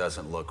something that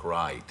doesn't look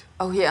right.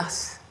 Oh,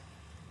 yes.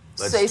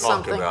 Let's say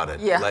talk something. about it.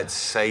 Yeah. Let's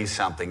say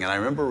something. And I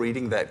remember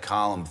reading that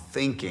column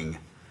thinking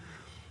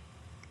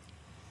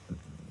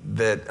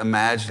that,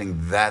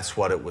 imagining that's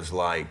what it was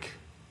like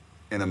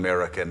in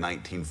America in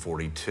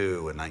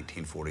 1942 and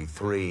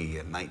 1943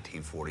 and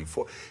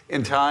 1944.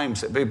 In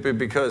times,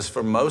 because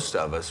for most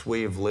of us,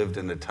 we have lived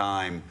in a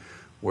time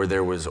where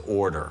there was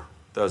order.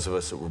 Those of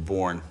us that were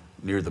born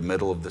near the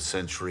middle of the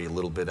century, a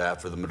little bit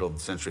after the middle of the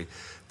century,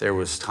 there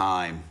was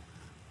time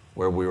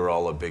where we were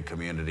all a big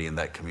community, and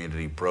that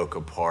community broke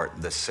apart.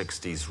 The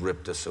 60s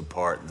ripped us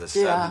apart. The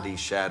 70s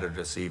shattered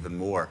us even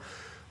more.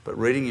 But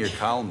reading your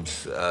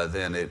columns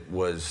then, it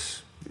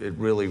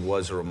really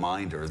was a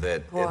reminder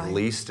that at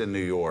least in New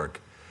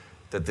York,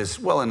 that this,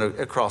 well, and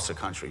across the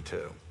country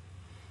too,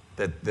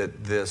 that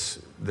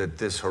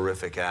this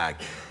horrific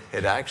act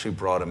had actually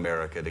brought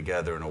America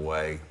together in a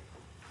way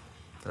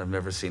that I've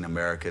never seen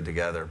America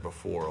together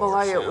before.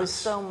 It was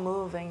so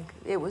moving.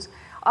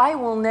 I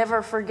will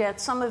never forget,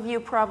 some of you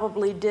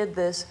probably did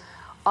this.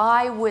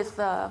 I, with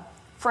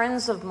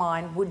friends of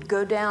mine, would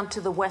go down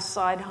to the West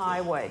Side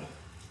Highway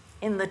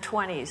in the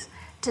 20s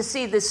to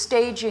see the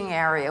staging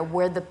area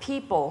where the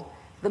people,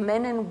 the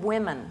men and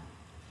women,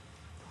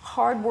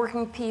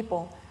 hardworking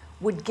people,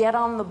 would get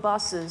on the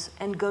buses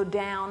and go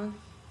down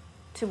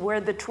to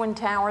where the Twin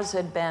Towers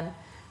had been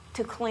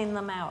to clean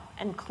them out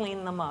and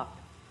clean them up.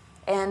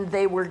 And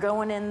they were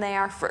going in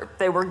there,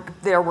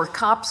 there were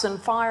cops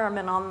and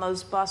firemen on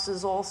those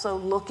buses also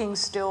looking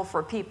still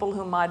for people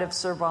who might have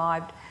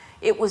survived.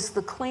 It was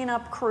the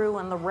cleanup crew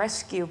and the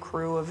rescue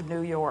crew of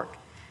New York.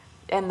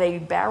 And they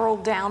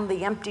barreled down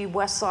the empty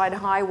West Side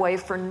Highway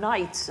for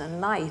nights and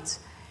nights,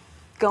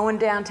 going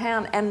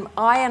downtown. And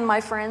I and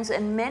my friends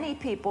and many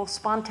people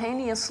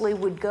spontaneously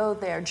would go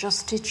there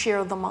just to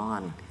cheer them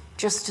on,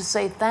 just to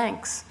say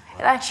thanks.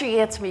 It actually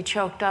gets me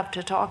choked up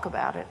to talk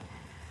about it.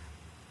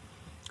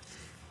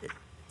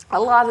 A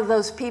lot of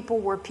those people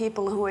were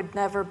people who had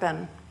never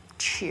been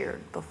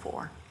cheered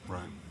before.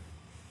 Right.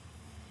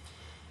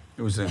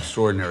 It was an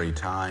extraordinary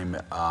time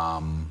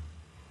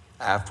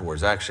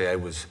afterwards. Actually,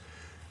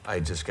 I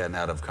had just gotten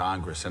out of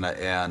Congress,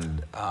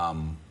 and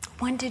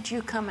when did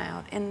you come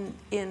out? In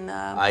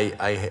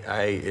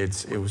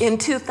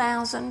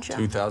 2000, Joe?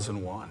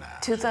 2001.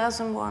 Actually.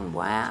 2001.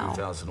 Wow.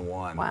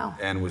 2001. Wow.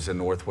 And was in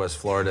Northwest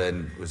Florida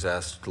and was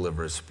asked to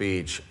deliver a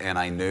speech, and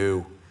I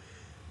knew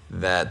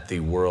that the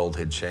world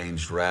had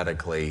changed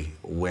radically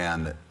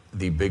when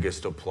the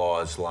biggest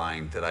applause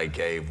line that I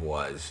gave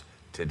was,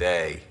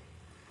 "Today,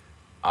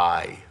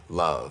 I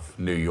love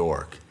New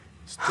York."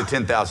 To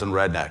 10,000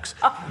 rednecks.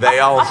 They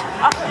all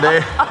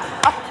said,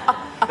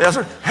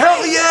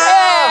 "Hell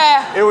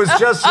yeah!" It was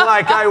just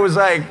like I was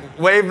like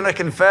waving a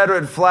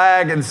Confederate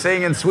flag and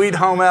singing "Sweet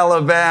Home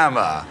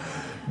Alabama."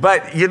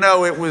 But you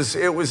know, it was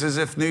as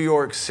if New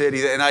York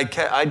City, and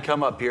I'd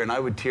come up here and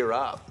I would tear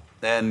up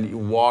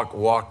and walk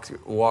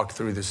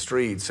through the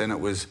streets, and it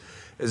was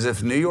as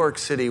if New York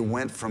City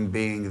went from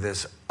being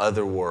this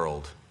other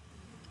world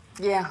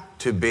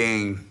to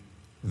being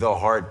the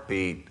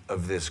heartbeat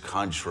of this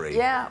country.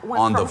 Went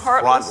on from the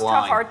front heartless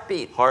line, to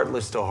heartbeat.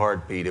 Heartless to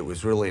heartbeat. It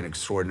was really an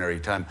extraordinary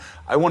time.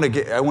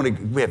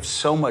 We have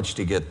so much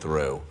to get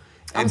through,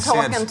 I'm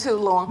talking too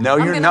long. No,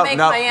 you're not.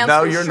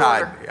 No, you're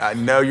shorter. not.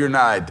 No, you're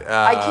not.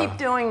 I keep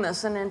doing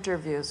this in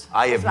interviews.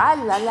 I have.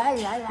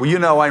 Well, you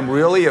know, I'm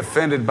really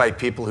offended by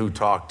people who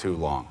talk too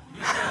long.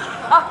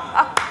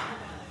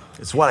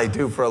 It's what I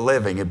do for a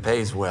living. It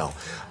pays well.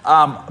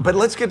 But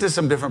let's get to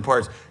some different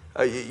parts.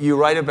 You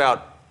write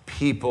about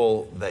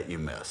people that you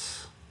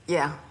miss.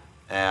 Yeah.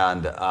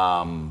 And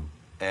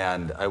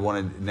I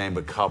want to name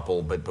a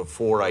couple, but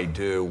before I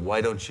do,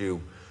 why don't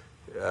you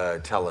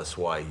tell us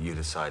why you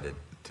decided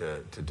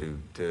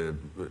to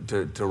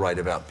write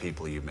about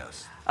people you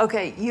miss?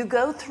 Okay, you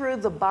go through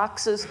the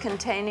boxes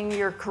containing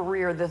your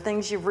career, the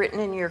things you've written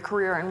in your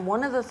career, and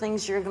one of the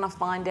things you're going to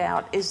find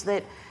out is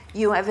that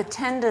you have a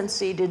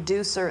tendency to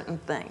do certain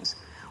things.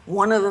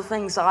 One of the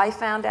things I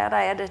found out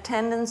I had a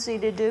tendency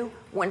to do,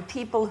 when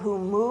people who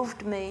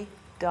moved me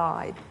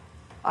died,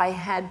 I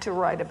had to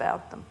write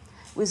about them.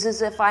 It was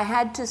as if I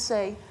had to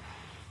say,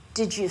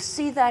 did you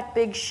see that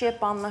big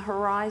ship on the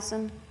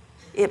horizon?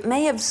 It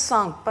may have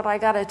sunk, but I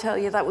got to tell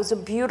you, that was a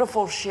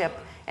beautiful ship,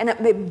 and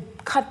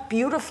it cut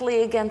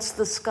beautifully against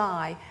the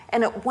sky,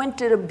 and it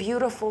went at a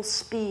beautiful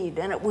speed,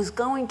 and it was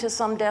going to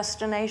some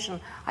destination.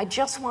 I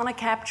just want to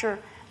capture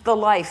the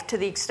life to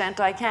the extent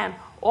I can.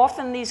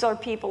 Often these are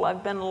people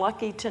I've been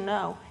lucky to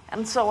know,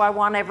 and so I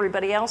want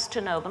everybody else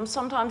to know them.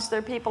 Sometimes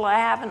they're people I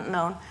haven't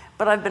known,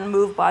 but I've been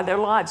moved by their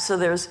lives. So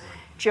there's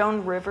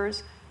Joan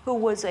Rivers, who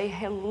was a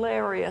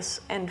hilarious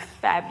and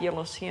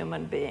fabulous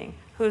human being,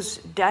 whose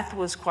death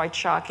was quite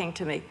shocking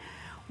to me.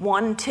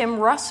 One, Tim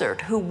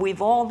Russert, who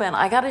we've all been,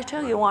 I got to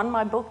tell you, on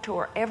my book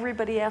tour,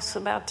 everybody asks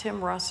about Tim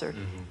Russert.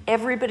 Mm-hmm.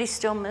 Everybody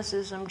still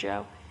misses him,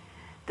 Joe.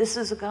 This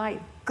is a guy,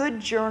 good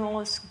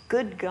journalist,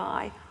 good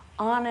guy,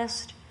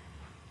 honest.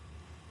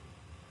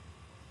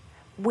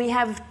 We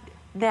have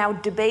now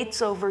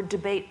debates over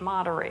debate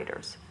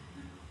moderators,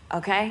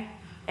 okay?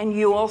 And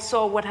you all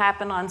saw what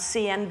happened on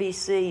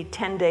CNBC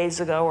 10 days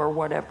ago or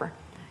whatever.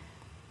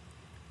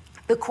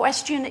 The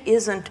question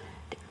isn't,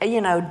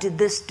 you know, did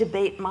this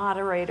debate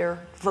moderator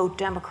vote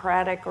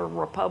Democratic or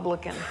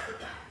Republican?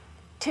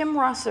 Tim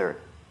Russert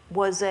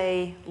was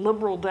a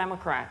liberal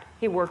Democrat.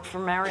 He worked for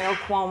Mario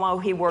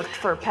Cuomo. He worked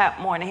for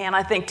Pat Moynihan.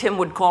 I think Tim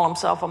would call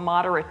himself a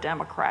moderate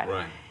Democrat.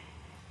 Right.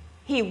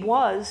 He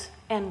was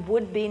and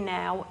would be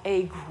now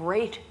a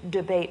great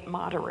debate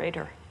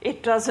moderator.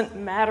 It doesn't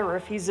matter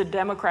if he's a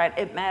Democrat.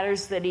 It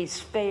matters that he's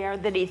fair,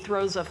 that he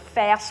throws a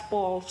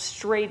fastball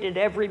straight at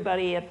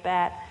everybody at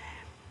bat.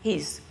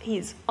 He's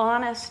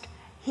honest.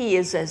 He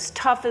is as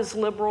tough as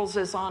liberals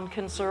as on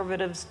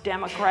conservatives,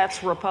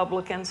 Democrats,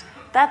 Republicans.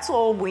 That's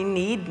all we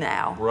need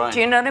now. Right.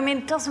 Do you know what I mean?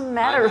 It doesn't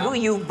matter who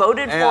you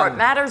voted for. It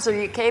matters, are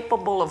you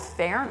capable of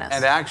fairness?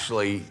 And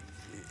actually,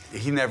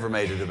 he never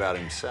made it about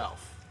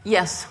himself.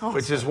 Yes.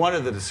 Which is one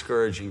of the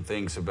discouraging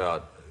things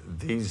about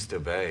these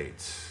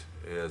debates,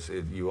 is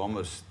you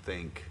almost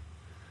think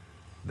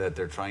that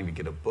they're trying to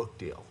get a book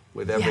deal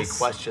with every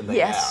question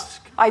they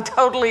ask. I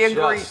totally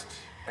agree. Just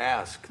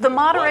ask. The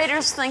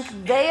moderators think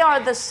they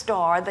are the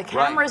star, the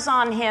camera's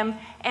on him,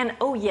 and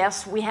oh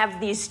yes, we have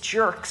these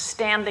jerks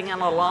standing in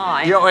a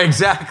line. Yeah,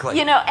 exactly.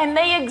 You know, and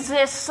they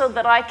exist so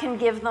that I can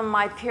give them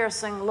my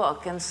piercing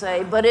look and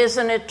say, but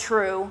isn't it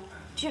true?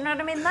 Do you know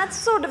what I mean? That's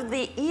sort of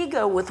the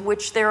ego with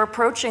which they're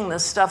approaching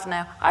this stuff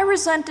now. I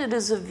resent it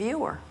as a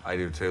viewer. I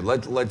do too.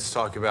 Let's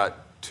talk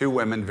about two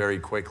women very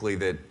quickly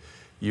that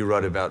you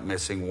wrote about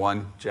missing.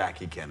 One,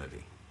 Jackie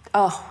Kennedy.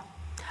 Oh,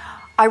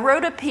 I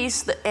wrote a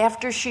piece that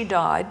after she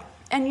died,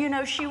 and you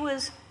know, she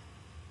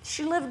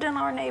lived in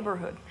our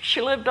neighborhood. She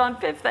lived on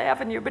Fifth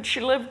Avenue, but she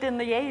lived in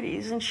the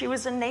 80s, and she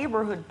was a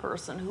neighborhood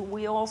person who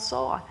we all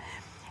saw.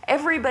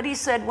 Everybody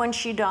said when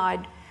she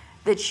died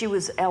that she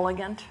was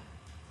elegant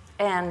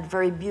and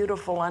very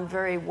beautiful and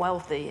very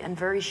wealthy and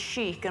very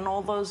chic and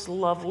all those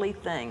lovely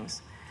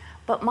things.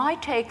 But my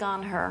take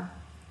on her,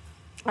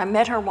 I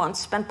met her once,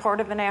 spent part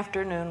of an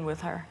afternoon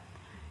with her.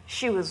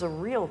 She was a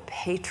real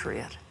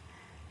patriot.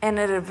 And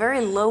at a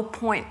very low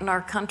point in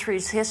our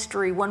country's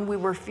history, when we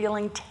were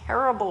feeling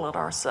terrible at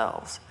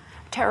ourselves,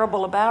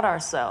 terrible about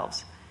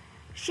ourselves,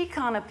 she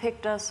kind of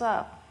picked us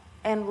up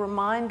and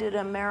reminded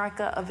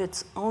America of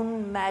its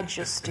own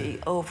majesty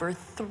over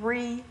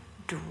 3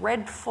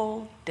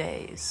 dreadful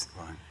days.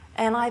 Right.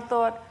 And I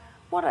thought,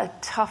 what a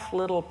tough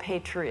little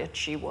patriot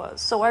she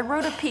was. So I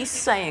wrote a piece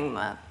saying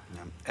that.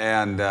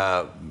 And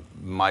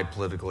my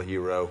political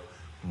hero,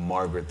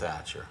 Margaret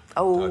Thatcher.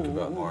 Oh, talked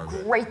about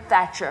Margaret. Great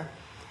Thatcher.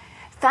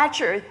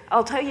 Thatcher,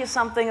 I'll tell you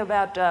something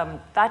about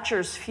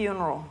Thatcher's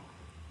funeral.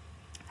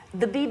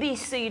 The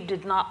BBC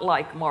did not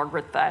like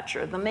Margaret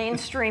Thatcher. The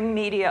mainstream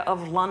media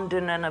of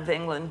London and of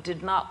England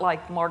did not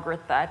like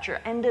Margaret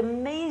Thatcher. And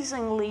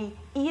amazingly,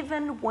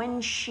 even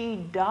when she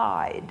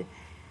died,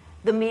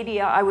 the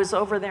media, I was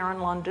over there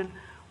in London,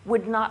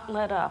 would not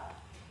let up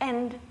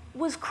and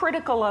was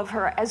critical of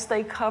her as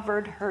they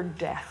covered her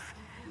death.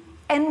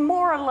 And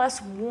more or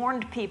less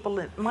warned people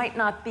it might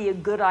not be a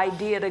good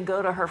idea to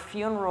go to her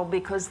funeral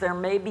because there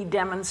may be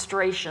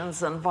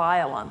demonstrations and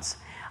violence.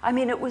 I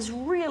mean, it was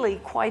really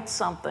quite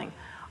something.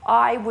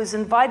 I was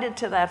invited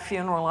to that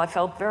funeral. I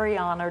felt very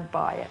honored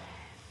by it.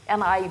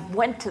 And I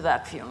went to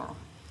that funeral.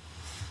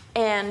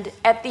 And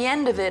at the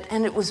end of it,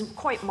 and it was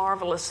quite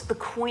marvelous, the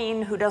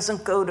Queen, who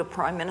doesn't go to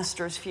prime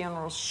ministers'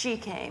 funerals, she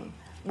came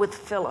with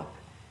Philip.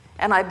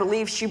 And I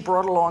believe she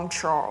brought along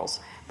Charles.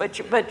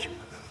 But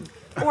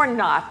or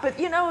not, but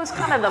it was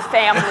kind of the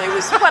family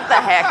was, what the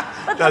heck.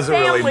 But Doesn't the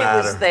family really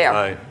matter. was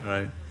there.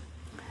 Right.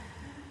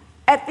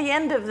 At the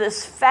end of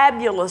this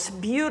fabulous,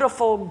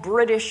 beautiful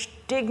British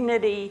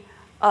dignity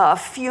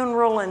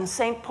funeral in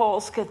St.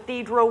 Paul's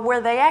Cathedral,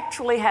 where they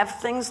actually have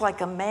things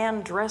like a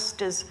man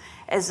dressed as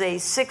a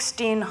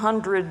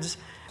 1600s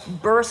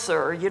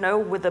bursar,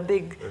 with a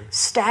big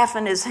staff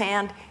in his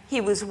hand.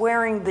 He was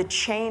wearing the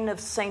chain of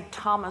St.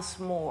 Thomas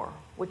More,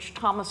 which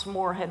Thomas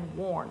More had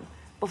worn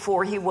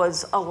before he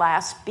was,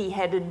 alas,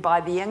 beheaded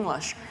by the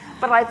English.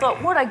 But I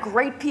thought, what a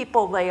great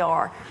people they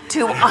are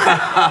to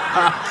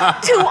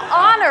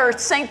honor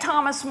St.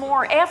 Thomas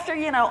More after,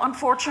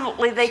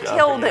 unfortunately they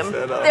killed him.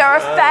 They are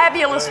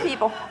fabulous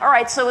people. All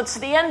right, so it's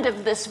the end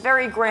of this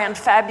very grand,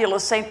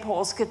 fabulous St.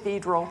 Paul's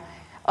Cathedral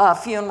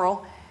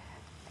funeral,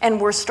 and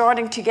we're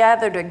starting to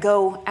gather to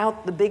go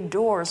out the big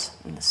doors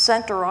in the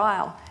center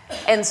aisle,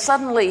 and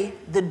suddenly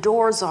the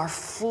doors are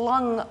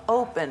flung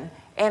open,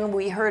 and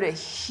we heard a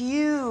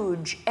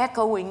huge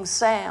echoing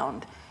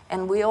sound.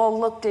 And we all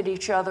looked at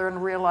each other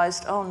and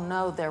realized, oh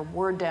no, there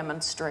were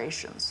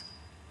demonstrations.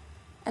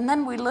 And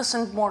then we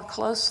listened more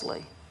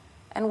closely,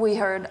 and we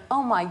heard,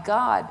 oh my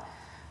God,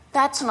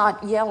 that's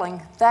not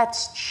yelling,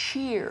 that's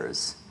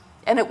cheers.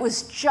 And it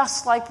was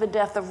just like the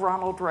death of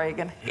Ronald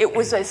Reagan. It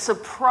was a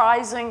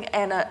surprising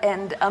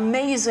and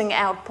amazing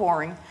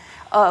outpouring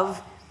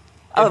of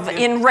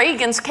in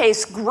Reagan's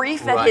case,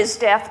 grief at his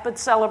death, but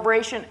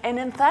celebration. And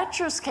in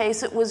Thatcher's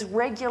case, it was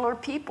regular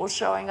people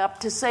showing up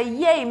to say,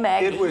 yay,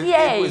 Maggie,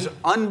 yay. It was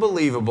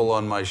unbelievable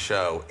on my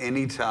show.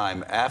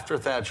 Anytime after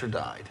Thatcher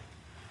died,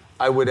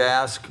 I would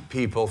ask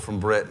people from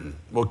Britain,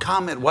 well,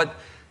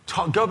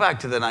 go back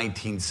to the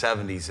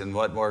 1970s and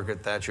what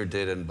Margaret Thatcher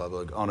did and blah,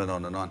 blah, on and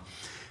on and on.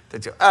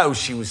 Oh,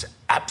 she was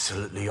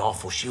absolutely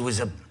awful. She was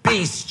a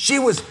beast. She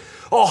was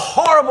a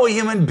horrible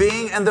human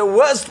being and the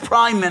worst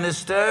prime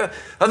minister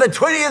of the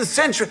 20th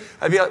century.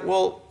 I'd be like,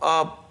 well,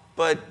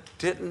 but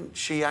didn't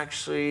she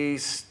actually,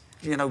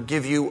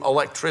 give you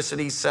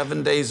electricity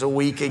 7 days a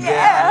week again?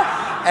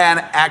 Yeah. And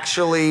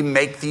actually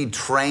make the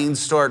train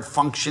start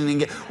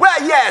functioning?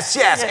 Well, yes.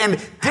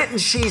 And didn't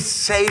she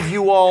save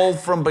you all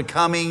from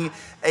becoming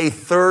a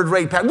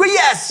third-rate power? Well,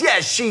 yes,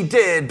 she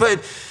did,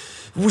 but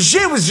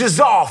she was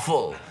just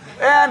awful.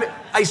 And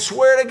I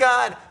swear to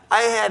God,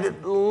 I had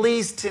at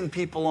least 10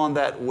 people on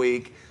that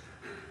week,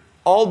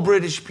 all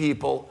British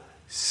people,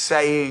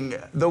 saying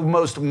the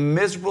most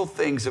miserable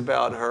things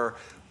about her.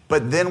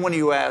 But then when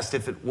you asked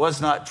if it was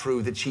not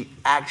true that she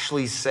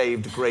actually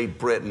saved Great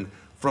Britain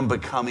from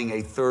becoming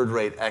a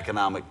third-rate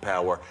economic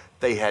power,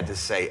 they had to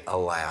say,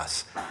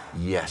 alas,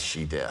 yes,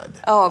 she did.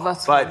 Oh,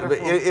 that's wonderful.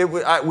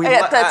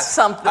 That's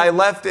something. I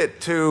left it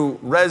to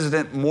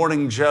resident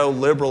Morning Joe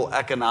liberal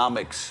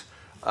economics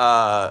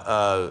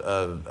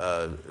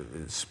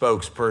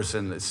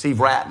spokesperson, Steve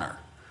Ratner.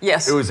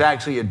 Yes. Who was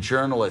actually a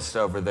journalist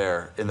over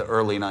there in the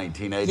early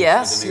 1980s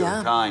yes, for the New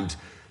York Times,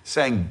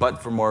 saying,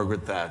 but for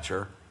Margaret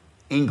Thatcher,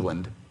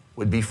 England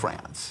would be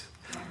France.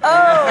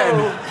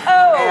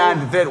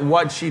 And that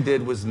what she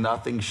did was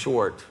nothing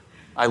short.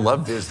 I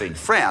love visiting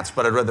France,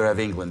 but I'd rather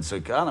have England's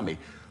economy.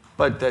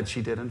 But that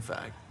she did, in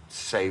fact,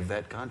 save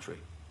that country.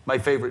 My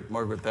favorite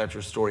Margaret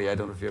Thatcher story, I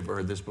don't know if you've ever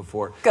heard this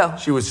before. Go.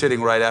 She was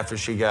sitting right after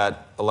she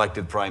got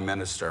elected prime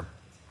minister,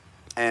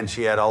 and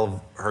she had all of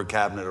her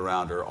cabinet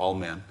around her, all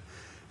men.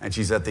 And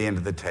she's at the end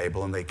of the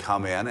table, and they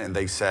come in, and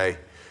they say,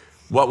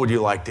 what would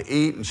you like to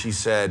eat? And she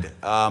said,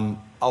 I'll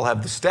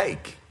have the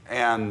steak.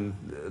 And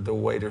the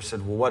waiter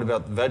said, well, what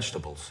about the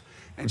vegetables?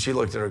 And she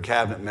looked at her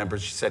cabinet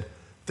members, she said,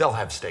 they'll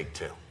have steak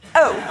too.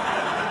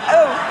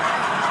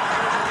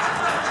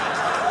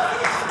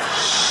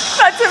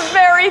 That's a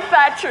very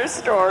Thatcher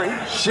story.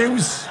 She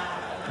was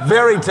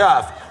very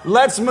tough.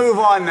 Let's move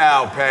on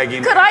now,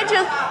 Peggy. Could I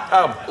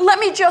just, let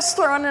me just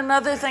throw in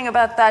another thing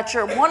about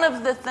Thatcher. One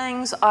of the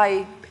things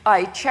I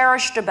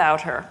cherished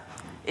about her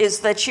is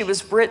that she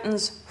was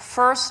Britain's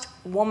first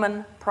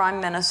woman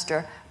prime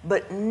minister,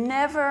 but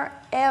never,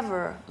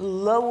 ever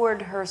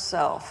lowered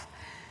herself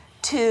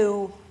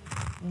to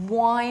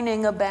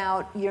whining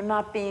about, you're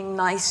not being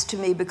nice to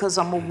me because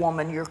I'm a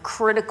woman, you're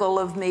critical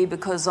of me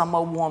because I'm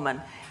a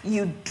woman,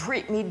 you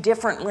treat me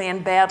differently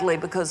and badly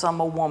because I'm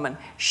a woman.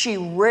 She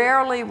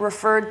rarely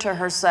referred to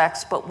her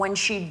sex, but when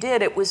she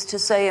did, it was to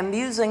say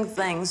amusing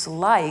things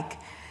like,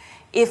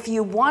 if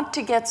you want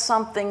to get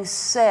something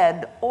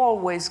said,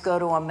 always go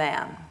to a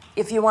man.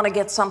 If you want to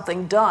get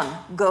something done,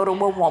 go to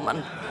a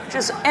woman.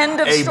 Just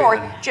end of story.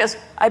 Just,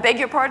 I beg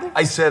your pardon?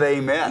 I said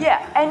amen.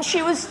 Yeah, and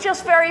she was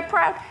just very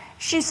proud.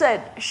 She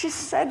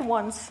said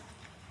once,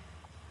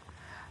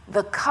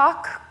 the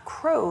cock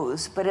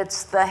crows, but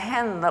it's the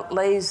hen that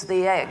lays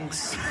the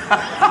eggs.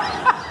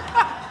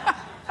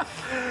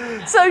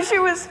 So she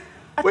was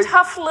a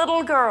tough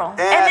little girl.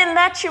 And in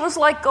that, she was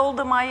like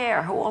Golda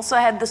Meir, who also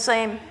had the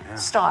same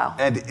style.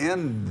 And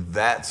in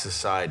that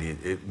society,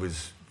 it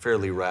was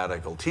fairly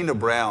radical. Tina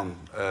Brown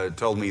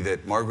told me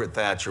that Margaret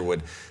Thatcher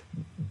would,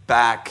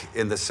 back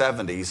in the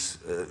 70s,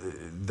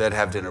 they'd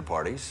have dinner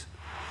parties,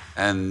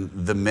 and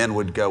the men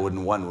would go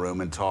in one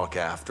room and talk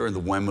after, and the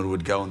women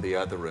would go in the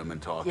other room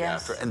and talk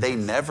after, and they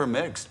never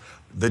mixed.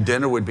 The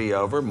dinner would be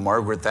over,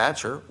 Margaret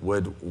Thatcher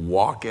would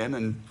walk in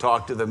and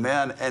talk to the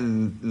men,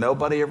 and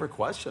nobody ever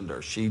questioned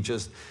her.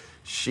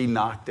 She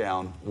knocked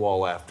down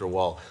wall after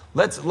wall.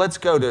 Let's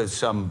go to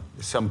some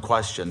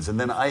questions, and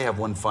then I have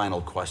one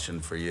final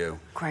question for you.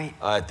 Great.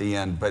 At the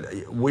end, but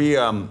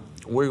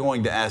we're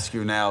going to ask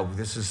you now.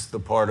 This is the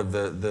part of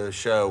the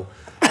show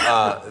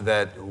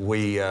that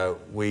we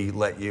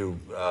let you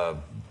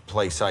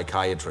play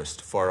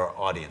psychiatrist for our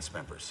audience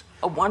members.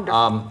 Oh,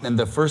 wonderful. And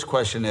the first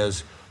question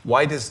is,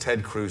 why does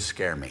Ted Cruz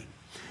scare me?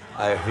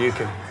 If you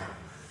can.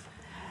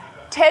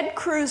 Ted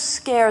Cruz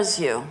scares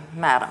you,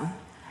 madam,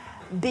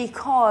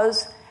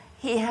 because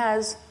he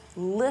has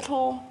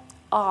little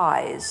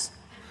eyes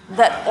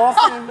that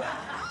often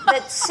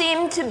that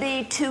seem to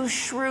be too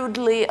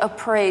shrewdly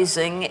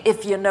appraising,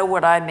 if you know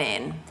what I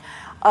mean.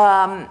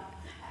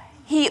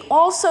 He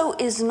also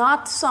is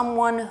not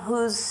someone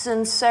whose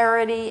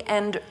sincerity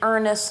and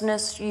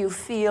earnestness you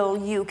feel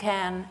you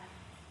can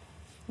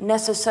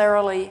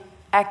necessarily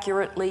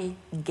accurately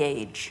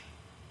gauge.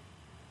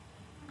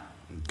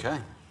 Okay.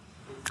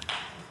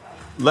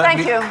 Thank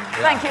you.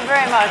 Thank you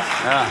very much.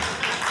 Yeah.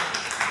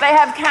 They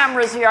have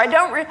cameras here.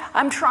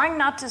 I'm trying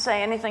not to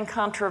say anything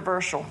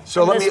controversial.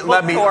 So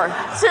let me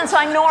since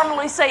I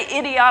normally say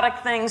idiotic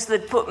things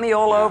that put me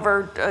all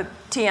over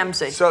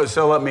TMZ.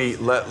 So let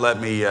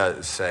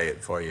me say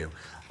it for you.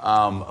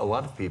 A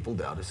lot of people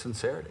doubt his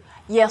sincerity.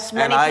 Yes,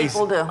 many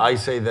people do. I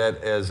say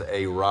that as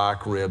a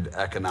rock-ribbed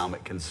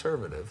economic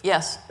conservative.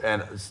 Yes.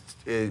 And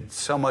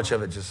so much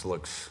of it just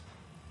looks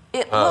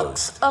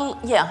looks,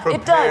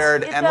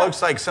 prepared, it does. And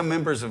looks like some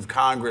members of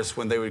Congress,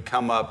 when they would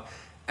come up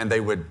and they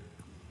would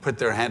put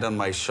their hand on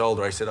my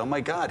shoulder, I said, oh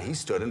my God, he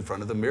stood in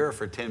front of the mirror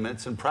for 10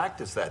 minutes and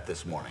practiced that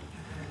this morning.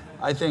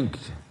 I think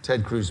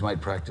Ted Cruz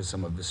might practice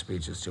some of his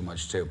speeches too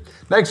much too.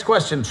 Next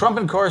question, Trump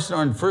and Carson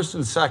are in first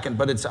and second,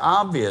 but it's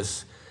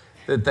obvious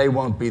that they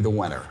won't be the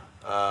winner.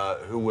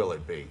 Who will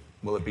it be?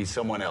 Will it be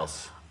someone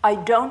else? I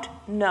don't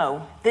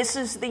know. This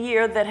is the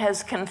year that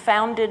has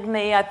confounded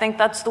me. I think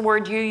that's the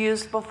word you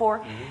used before.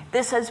 Mm-hmm.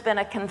 This has been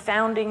a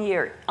confounding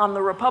year. On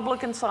the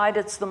Republican side,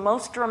 it's the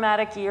most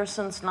dramatic year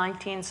since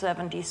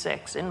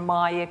 1976, in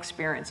my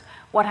experience.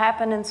 What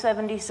happened in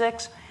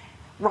 76?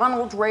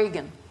 Ronald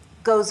Reagan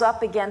goes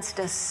up against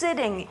a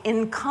sitting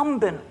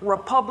incumbent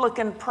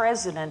Republican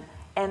president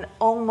and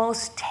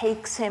almost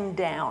takes him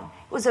down.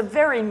 It was a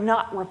very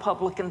not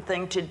Republican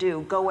thing to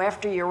do, go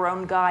after your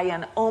own guy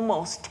and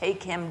almost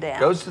take him down.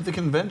 Goes to the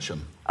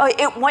convention.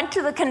 It went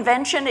to the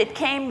convention. It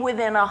came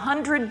within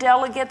 100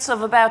 delegates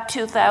of about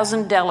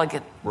 2,000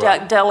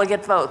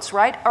 delegate votes,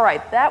 right? All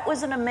right, that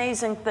was an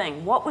amazing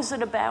thing. What was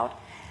it about?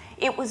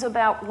 It was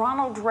about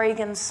Ronald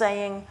Reagan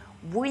saying,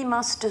 we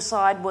must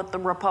decide what the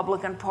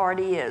Republican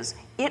Party is.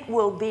 It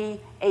will be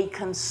a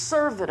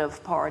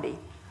conservative party,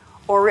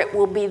 or it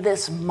will be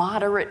this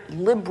moderate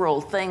liberal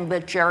thing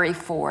that Jerry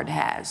Ford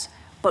has.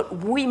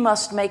 But we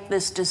must make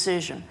this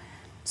decision.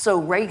 So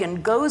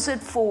Reagan goes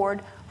at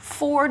Ford.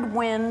 Ford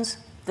wins,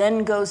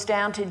 then goes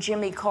down to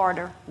Jimmy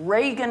Carter.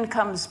 Reagan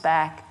comes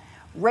back.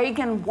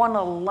 Reagan won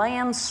a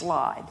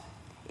landslide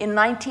in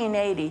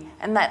 1980,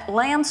 and that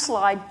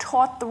landslide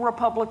taught the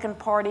Republican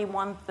Party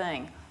one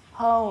thing.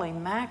 Holy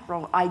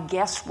mackerel, I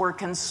guess we're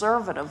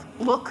conservative.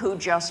 Look who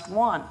just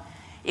won.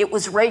 It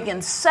was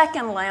Reagan's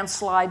second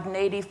landslide in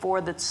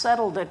 '84 that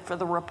settled it for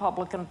the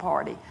Republican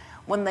Party.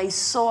 When they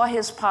saw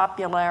his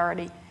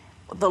popularity,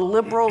 the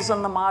liberals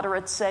and the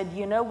moderates said,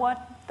 you know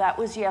what? That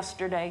was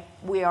yesterday.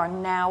 We are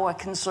now a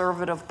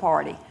conservative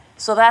party.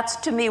 So that's,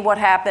 to me, what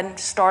happened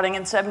starting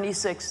in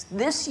 '76.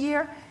 This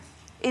year,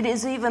 it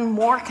is even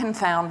more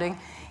confounding.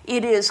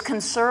 It is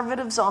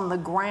conservatives on the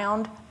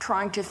ground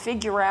trying to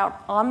figure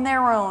out on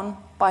their own,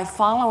 by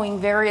following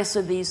various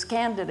of these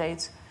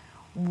candidates,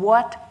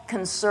 what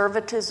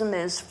conservatism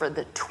is for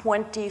the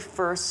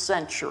 21st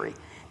century.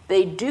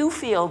 They do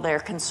feel they're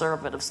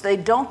conservatives. They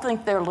don't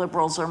think they're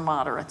liberals or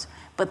moderates,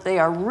 but they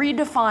are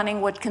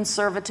redefining what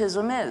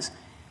conservatism is.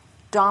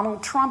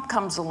 Donald Trump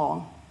comes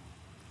along.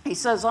 He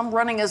says, I'm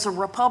running as a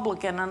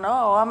Republican, and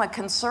I'm a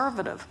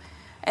conservative.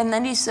 And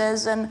then he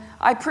says, and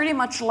I pretty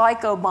much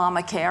like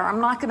Obamacare. I'm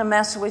not going to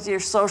mess with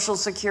your Social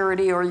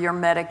Security or your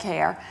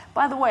Medicare.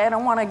 By the way, I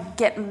don't want to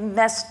get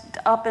messed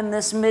up in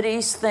this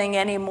Mideast thing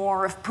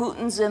anymore. If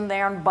Putin's in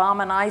there and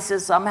bombing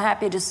ISIS, I'm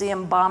happy to see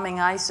him bombing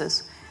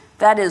ISIS.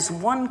 That is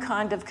one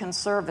kind of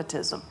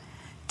conservatism.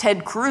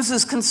 Ted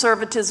Cruz's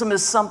conservatism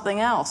is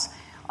something else.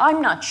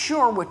 I'm not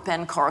sure what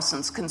Ben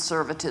Carson's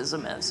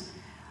conservatism is.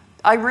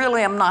 I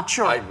really am not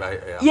sure.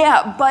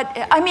 Yeah, but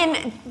I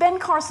mean, Ben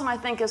Carson, I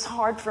think, is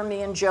hard for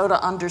me and Joe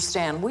to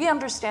understand. We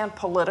understand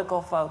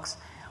political folks.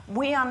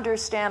 We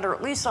understand, or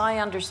at least I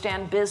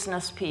understand,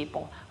 business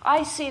people.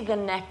 I see the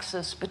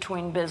nexus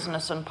between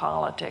business and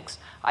politics.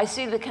 I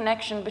see the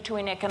connection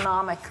between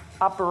economic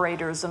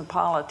operators and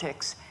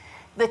politics.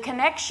 The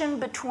connection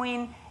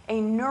between a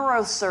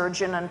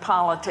neurosurgeon and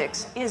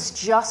politics is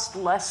just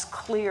less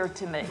clear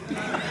to me.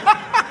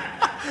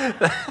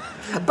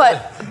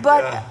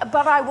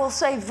 But I will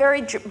say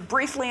very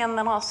briefly, and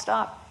then I'll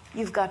stop.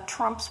 You've got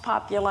Trump's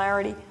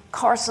popularity,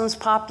 Carson's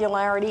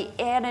popularity,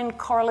 add in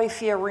Carly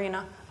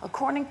Fiorina.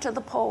 According to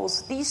the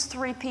polls, these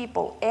three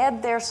people,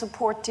 add their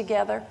support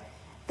together,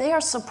 they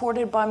are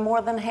supported by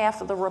more than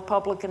half of the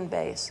Republican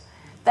base.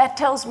 That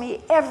tells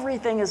me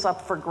everything is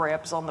up for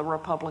grabs on the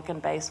Republican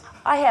base.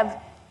 I have,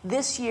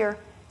 this year,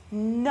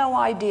 no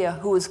idea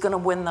who is going to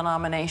win the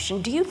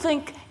nomination. Do you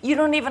think, you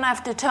don't even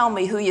have to tell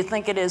me who you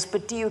think it is,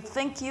 but do you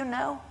think you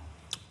know?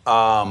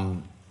 I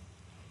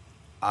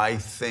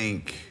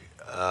think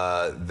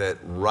that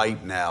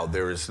right now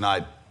there is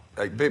not,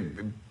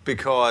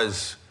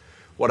 because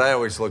what I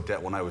always looked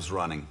at when I was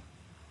running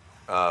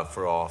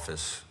for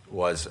office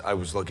was I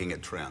was looking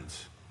at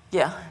trends.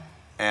 Yeah.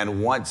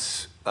 And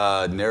once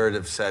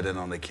narrative set in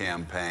on the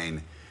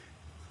campaign,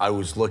 I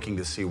was looking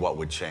to see what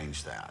would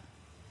change that.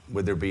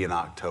 Would there be an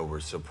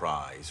October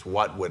surprise?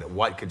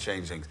 What could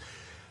change things?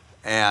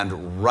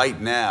 And right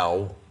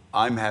now,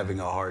 I'm having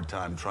a hard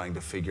time trying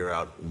to figure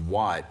out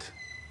what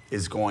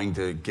is going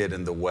to get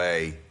in the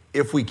way,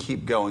 if we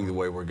keep going the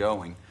way we're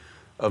going,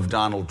 of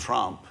Donald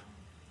Trump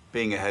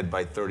being ahead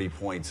by 30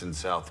 points in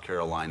South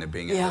Carolina,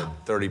 being ahead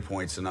 30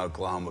 points in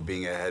Oklahoma,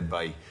 being ahead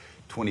by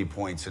 20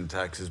 points in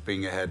Texas,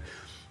 being ahead.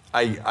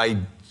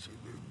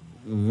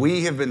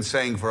 We have been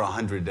saying for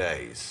 100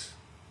 days,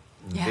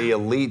 the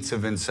elites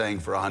have been saying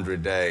for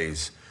 100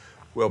 days,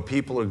 well,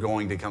 people are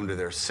going to come to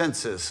their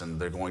senses and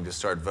they're going to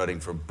start voting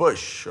for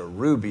Bush or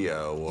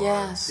Rubio or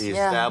the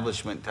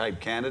establishment type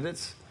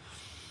candidates.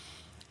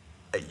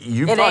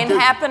 It ain't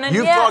happening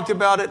You've yet. talked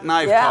about it and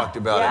I've talked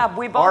about it. Yeah,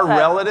 we both Our have.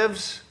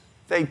 relatives,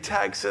 they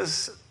text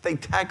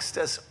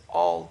us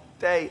all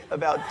day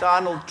about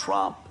Donald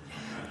Trump,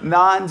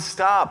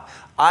 nonstop.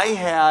 I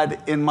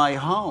had in my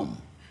home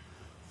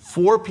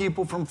 4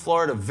 people from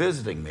Florida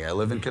visiting me. I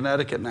live in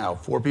Connecticut now.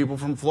 4 people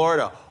from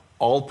Florida,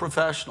 all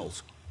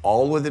professionals,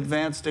 all with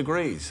advanced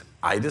degrees.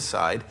 I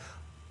decide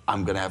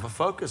I'm going to have a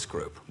focus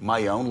group,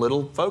 my own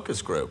little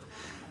focus group.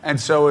 And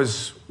so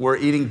as we're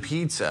eating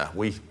pizza,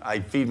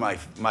 I feed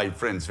my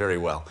friends very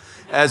well.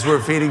 As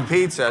we're feeding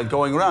pizza,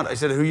 going around, I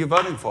said, who are you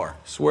voting for?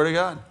 Swear to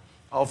God.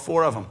 All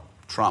 4 of them.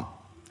 Trump.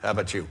 How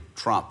about you?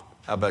 Trump.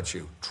 How about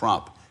you?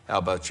 Trump. How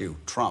about you?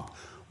 Trump.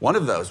 One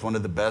of those, one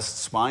of the best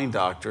spine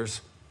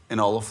doctors in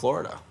all of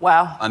Florida.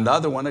 Wow.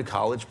 Another one, a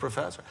college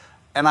professor.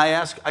 And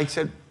I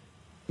said,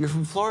 you're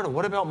from Florida.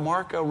 What about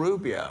Marco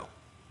Rubio?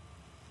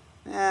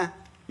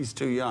 He's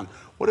too young.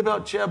 What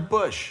about Jeb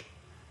Bush?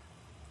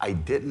 I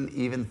didn't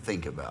even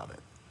think about it.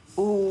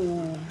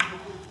 Ooh.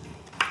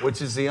 Which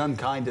is the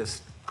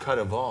unkindest cut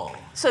of all.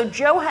 So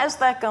Joe has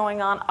that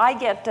going on. I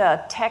get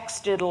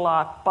texted a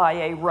lot by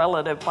a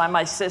relative, by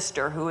my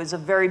sister, who is a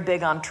very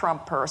big on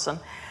Trump person.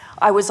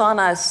 I was on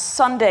a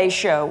Sunday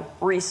show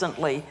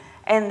recently,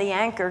 and the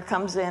anchor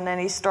comes in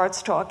and he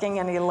starts talking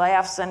and he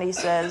laughs and he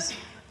says,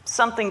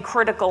 something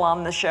critical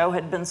on the show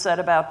had been said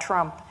about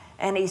Trump.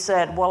 And he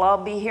said, well,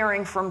 I'll be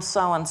hearing from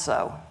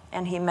so-and-so.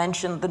 And he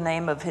mentioned the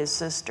name of his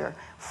sister,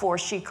 for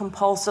she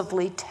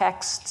compulsively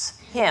texts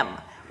him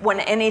when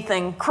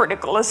anything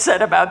critical is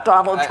said about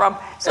Donald Trump.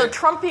 So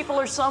Trump people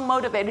are so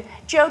motivated.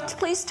 Joe,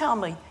 please tell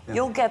me,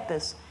 you'll get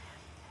this.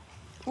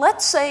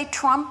 Let's say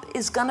Trump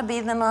is going to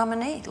be the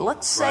nominee.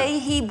 Let's say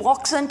he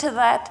walks into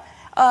that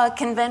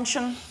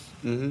convention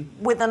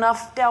with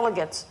enough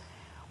delegates.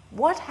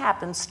 What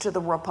happens to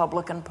the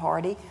Republican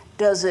Party?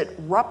 Does it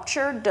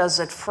rupture? Does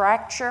it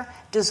fracture?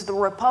 Does the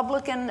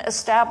Republican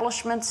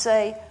establishment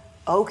say,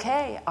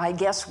 okay, I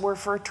guess we're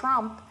for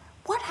Trump?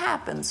 What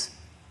happens?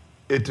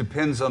 It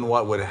depends on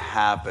what would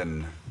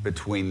happen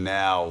between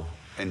now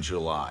and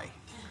July.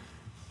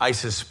 I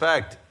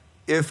suspect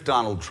if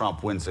Donald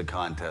Trump wins a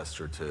contest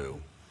or two,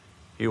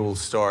 he will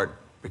start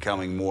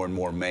becoming more and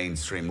more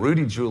mainstream.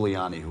 Rudy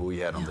Giuliani, who we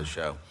had on the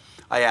show,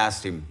 I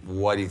asked him,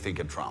 what do you think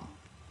of Trump?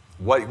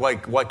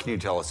 What can you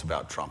tell us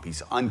about Trump?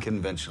 He's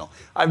unconventional.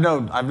 I've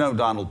known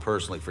Donald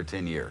personally for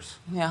 10 years.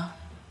 Yeah.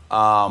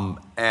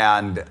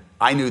 And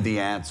I knew the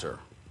answer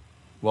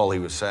while he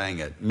was saying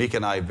it. Mika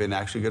and I have been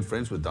actually good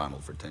friends with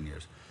Donald for 10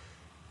 years.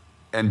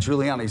 And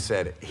Giuliani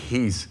said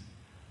he's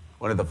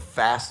one of the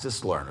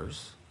fastest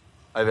learners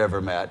I've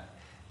ever met,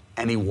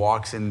 and he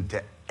walks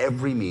into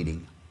every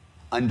meeting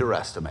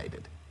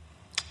underestimated.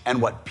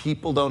 And what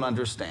people don't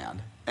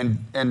understand,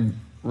 and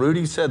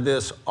Rudy said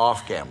this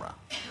off camera,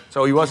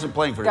 so he wasn't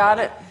playing for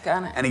anybody.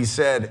 Got it. And he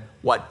said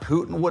what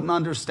Putin wouldn't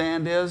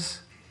understand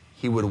is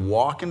he would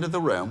walk into the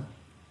room,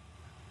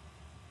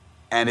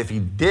 and if he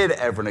did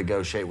ever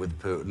negotiate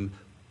with Putin,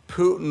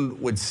 Putin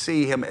would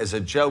see him as a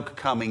joke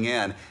coming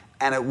in,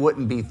 and it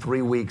wouldn't be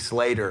 3 weeks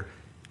later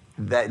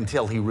that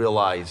until he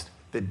realized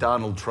that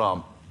Donald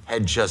Trump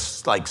had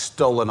just like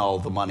stolen all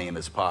the money in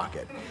his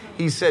pocket.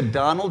 He said,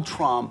 Donald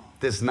Trump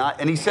does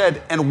not, and he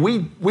said, and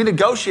we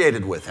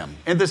negotiated with him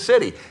in the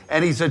city.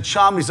 And he's a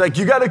chum. He's like,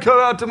 you got to come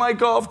out to my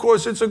golf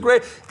course. It's a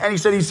great, and he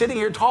said, he's sitting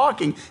here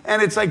talking.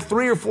 And it's like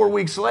 3 or 4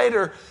 weeks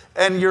later.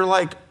 And you're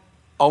like,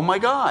 oh my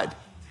God,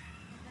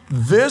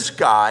 this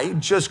guy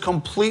just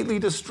completely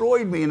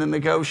destroyed me in a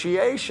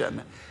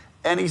negotiation.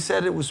 And he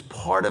said it was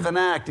part of an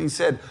act. He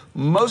said,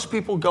 most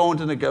people go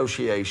into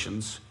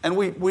negotiations, and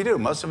we do.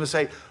 Most of us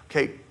say,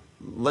 okay,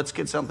 let's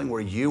get something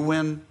where you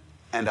win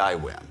and I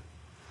win.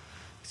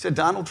 He said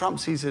Donald Trump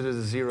sees it as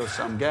a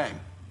zero-sum game.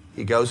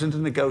 He goes into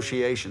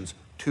negotiations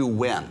to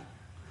win.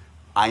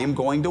 I am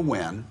going to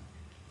win.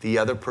 The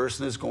other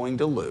person is going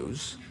to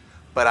lose,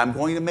 but I'm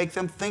going to make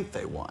them think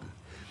they won.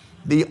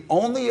 The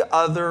only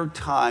other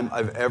time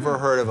I've ever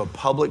heard of a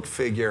public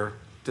figure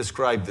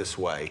described this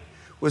way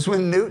was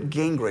when Newt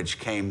Gingrich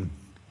came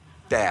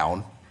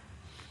down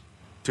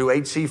to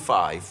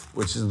HC5,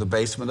 which is in the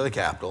basement of the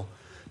Capitol,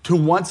 to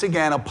once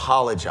again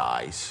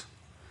apologize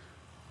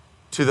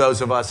to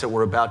those of us that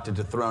were about to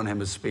dethrone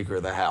him as Speaker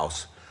of the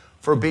House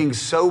for being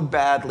so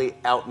badly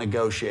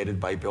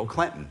out-negotiated by Bill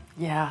Clinton.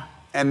 Yeah.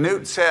 And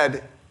Newt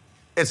said,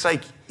 it's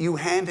like you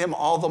hand him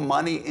all the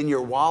money in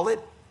your wallet,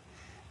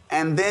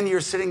 and then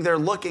you're sitting there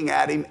looking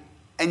at him,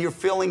 and you're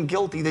feeling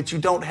guilty that you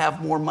don't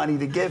have more money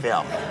to give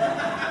him.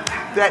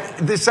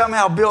 that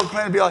somehow Bill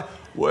Clinton would be like,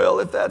 well,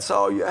 if that's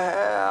all you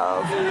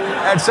have.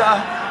 And so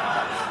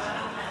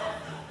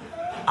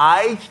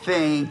I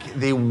think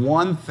the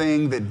one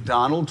thing that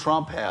Donald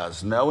Trump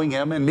has, knowing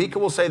him, and Mika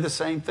will say the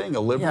same thing, a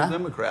liberal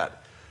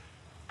Democrat,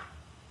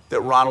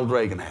 that Ronald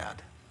Reagan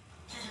had,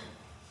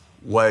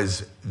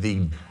 was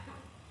the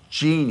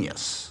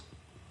genius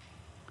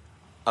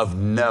of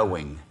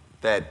knowing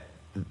that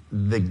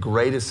the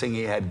greatest thing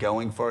he had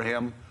going for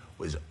him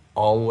was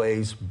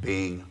always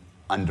being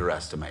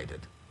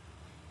underestimated,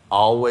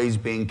 always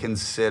being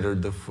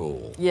considered the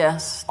fool.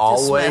 Yes,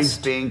 always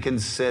dismissed. Being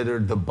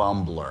considered the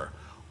bumbler,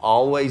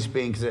 always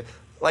being considered.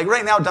 Like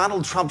right now,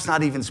 Donald Trump's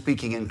not even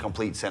speaking in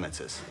complete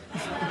sentences.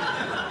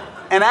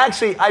 And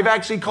actually, I've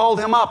actually called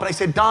him up and I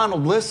said,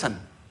 Donald, listen,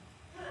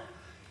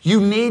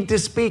 you need to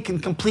speak in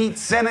complete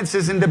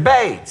sentences in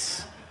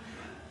debates.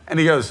 And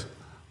he goes,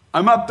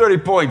 I'm up 30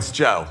 points,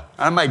 Joe.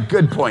 I'm like,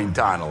 good point,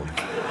 Donald.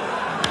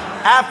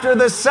 After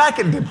the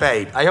second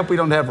debate, I hope we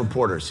don't have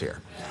reporters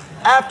here.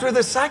 After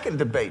the second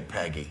debate,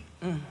 Peggy,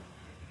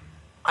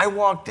 I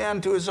walked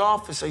down to his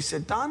office. I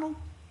said, Donald,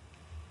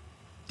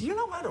 do you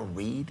know how to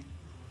read?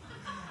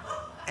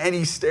 And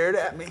he stared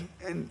at me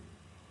and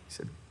he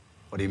said,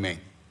 what do you mean?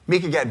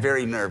 Mika got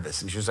very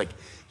nervous and she was like,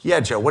 yeah,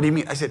 Joe, what do you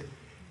mean? I said,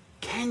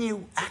 can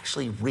you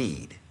actually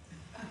read?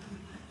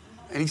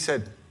 And he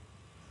said,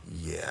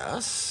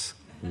 yes.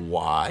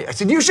 Why? I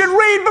said, you should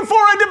read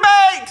before a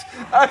debate.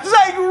 I was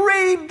like,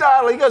 read,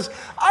 Donald. He goes,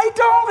 I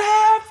don't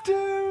have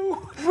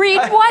to.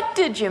 Read what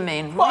did you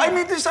mean? Well, I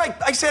mean, just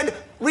like I said,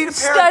 read a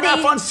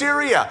paragraph on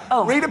Syria.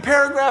 Oh. Read a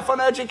paragraph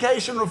on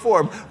education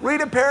reform.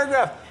 Read a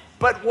paragraph.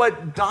 But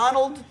what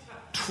Donald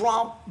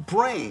Trump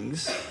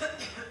brings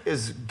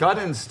is gut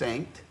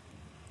instinct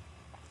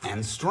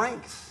and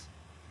strength.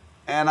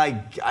 And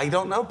I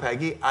don't know,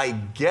 Peggy. I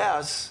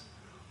guess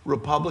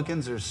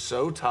Republicans are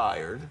so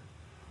tired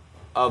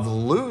of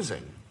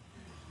losing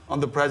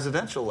on the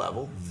presidential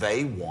level,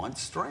 they want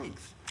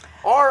strength.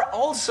 Or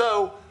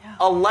also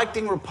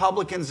electing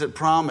Republicans that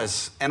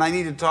promise, and I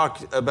need to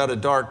talk about a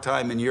dark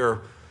time in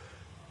your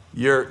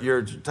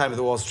time at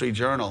the Wall Street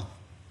Journal,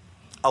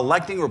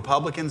 electing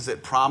Republicans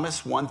that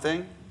promise one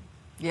thing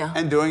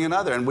and doing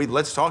another. And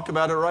let's talk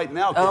about it right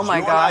now. Oh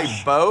my gosh. You and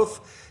I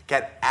both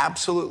got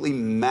absolutely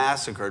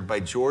massacred by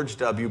George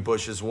W.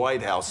 Bush's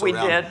White House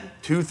around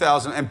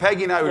 2000. And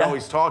Peggy and I would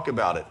always talk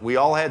about it. We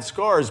all had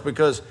scars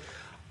because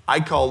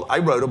I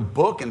wrote a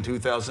book in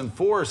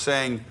 2004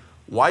 saying,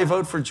 why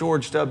vote for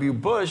George W.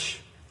 Bush?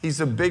 He's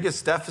the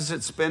biggest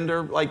deficit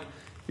spender. Like,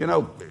 you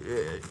know,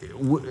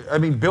 I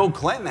mean, Bill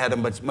Clinton had a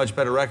much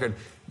better record.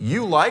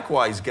 You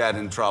likewise got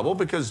in trouble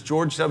because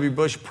George W.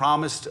 Bush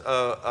promised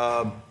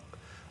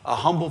a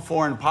humble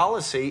foreign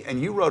policy,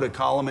 and you wrote a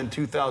column in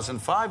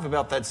 2005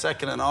 about that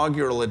second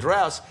inaugural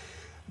address,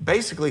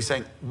 basically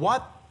saying,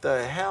 what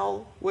the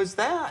hell was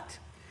that?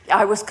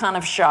 I was kind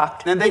of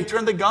shocked. And they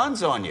turned the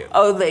guns on you.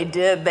 Oh, they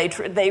did.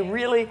 They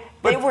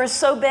were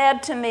so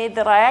bad to me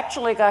that I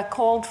actually got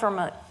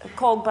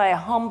called by a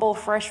humble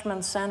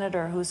freshman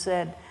senator who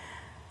said,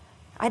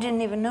 I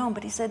didn't even know him,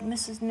 but he said,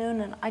 Mrs.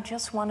 Noonan, I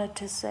just wanted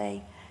to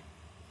say,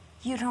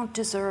 you don't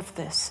deserve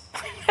this.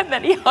 And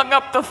then he hung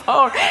up the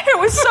phone. It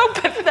was so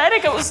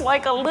pathetic. It was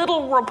like a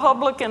little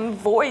Republican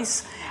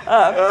voice.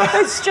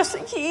 It's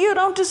just, you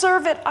don't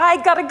deserve it.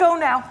 I gotta go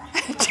now.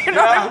 Do you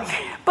know what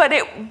I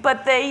mean?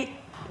 But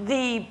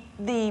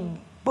the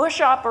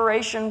Bush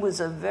operation was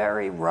a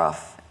very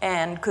rough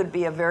and could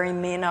be a very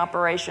mean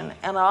operation.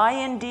 And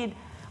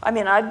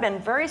I've been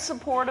very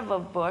supportive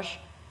of Bush,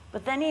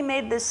 but then he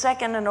made this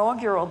second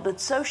inaugural that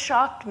so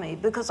shocked me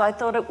because I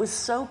thought it was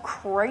so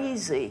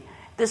crazy.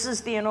 This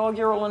is the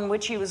inaugural in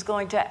which he was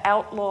going to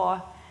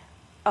outlaw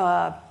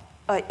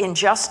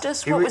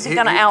injustice? What was he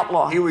going to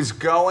outlaw? He was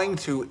going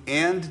to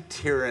end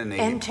tyranny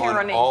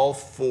on all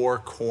four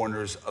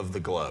corners of the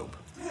globe.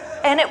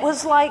 And it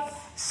was like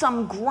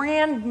some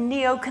grand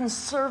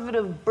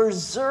neoconservative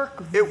berserk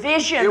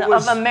vision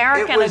of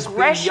American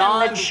aggression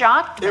that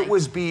shocked me. It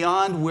was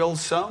beyond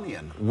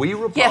Wilsonian. We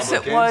Republicans... Yes,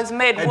 it was.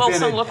 Made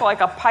Wilson look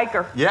like a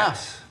piker.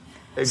 Yes,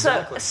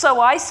 exactly. So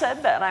I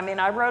said that. I mean,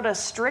 I wrote a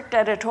strict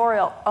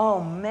editorial.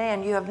 Oh,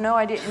 man, you have no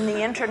idea. In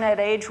the internet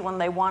age, when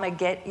they want to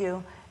get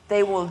you,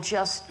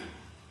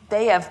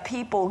 they have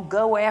people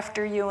go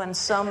after you in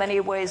so many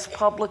ways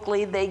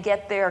publicly. They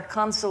get their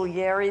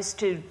consiglieres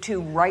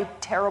to write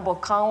terrible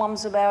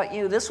columns about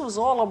you. This was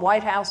all a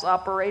White House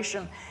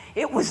operation.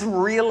 It was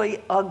really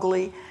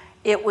ugly.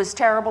 It was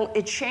terrible.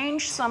 It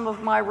changed some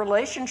of my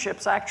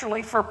relationships,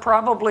 actually, for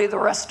probably the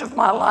rest of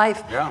my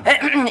life. Yeah.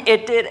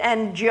 It did,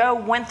 and Joe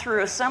went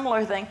through a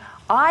similar thing.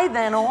 I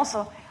then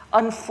also...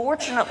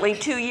 Unfortunately,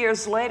 2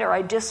 years later,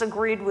 I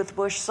disagreed with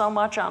Bush so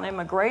much on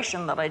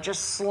immigration that I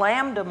just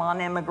slammed him on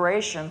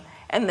immigration,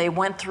 and they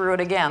went through it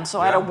again. So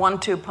I had a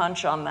 1-2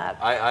 punch on that.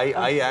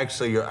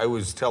 I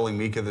was telling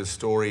Mika the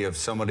story of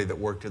somebody that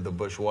worked at the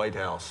Bush White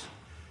House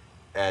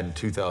in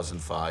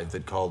 2005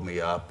 that called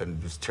me up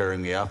and was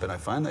tearing me up. And I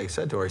finally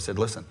said to her, I said,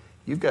 listen,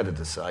 you've got to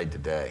decide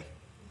today.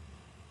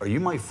 Are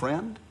you my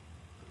friend?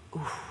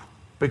 Oof.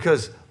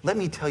 Because let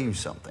me tell you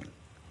something.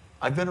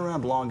 I've been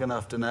around long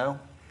enough to know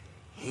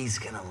he's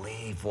going to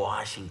leave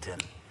Washington.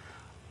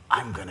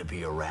 I'm going to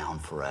be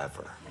around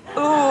forever.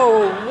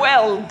 Ooh,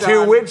 well done.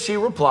 To which she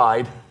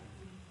replied,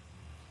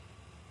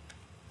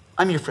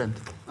 I'm your friend.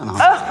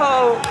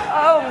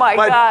 Oh my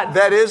God.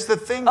 That is the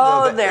thing,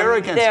 though, the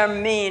arrogance. They're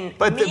mean.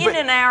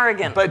 And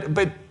arrogant.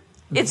 But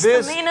it's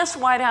the meanest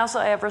White House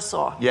I ever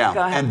saw. Yeah,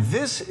 Go ahead. and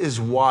this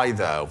is why,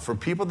 though, for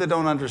people that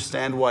don't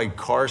understand why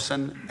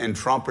Carson and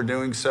Trump are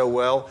doing so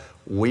well,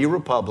 we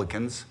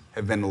Republicans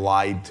have been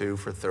lied to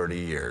for 30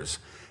 years.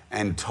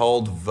 And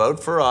told,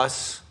 vote for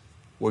us,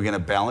 we're going to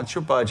balance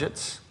your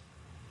budgets,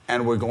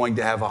 and we're going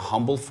to have a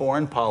humble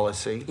foreign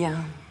policy,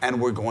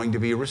 and we're going to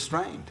be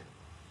restrained.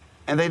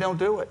 And they don't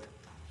do it.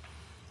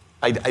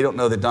 I don't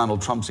know that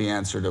Donald Trump's the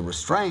answer to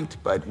restraint,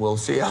 but we'll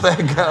see how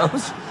that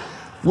goes.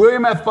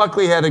 William F.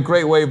 Buckley had a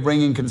great way of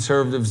bringing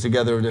conservatives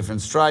together of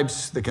different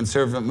stripes. The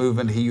conservative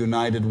movement he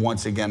united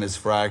once again is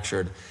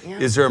fractured. Yeah.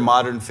 Is there a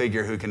modern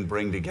figure who can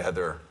bring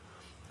together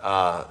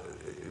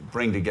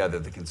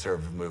the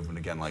conservative movement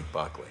again like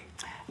Buckley?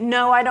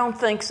 No, I don't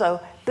think so.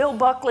 Bill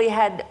Buckley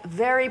had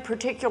very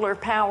particular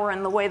power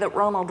in the way that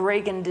Ronald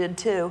Reagan did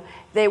too.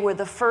 They were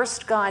the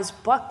first guys.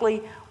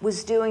 Buckley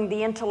was doing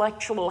the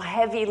intellectual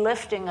heavy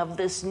lifting of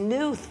this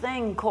new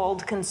thing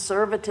called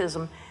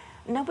conservatism.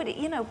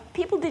 Nobody,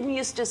 people didn't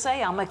used to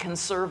say I'm a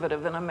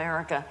conservative in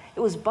America.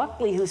 It was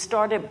Buckley who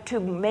started to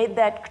make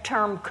that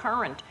term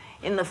current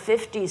in the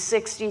 50s,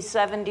 60s,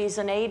 70s,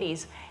 and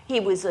 80s.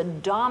 He was a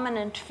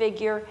dominant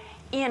figure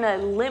in a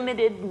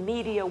limited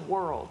media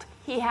world.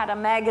 He had a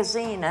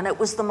magazine, and it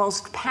was the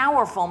most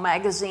powerful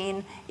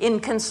magazine in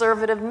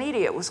conservative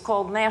media. It was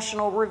called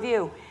National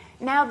Review.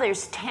 Now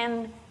there's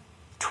 10,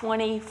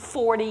 20,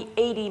 40,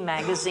 80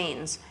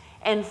 magazines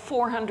and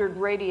 400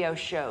 radio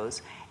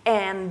shows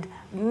and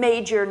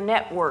major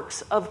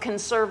networks of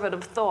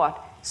conservative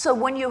thought. So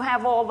when you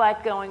have all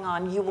that going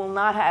on, you'll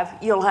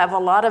have a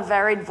lot of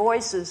varied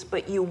voices,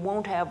 but you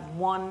won't have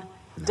one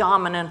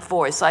dominant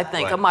voice, I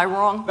think. Right. Am I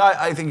wrong?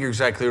 I think you're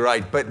exactly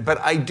right.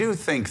 But I do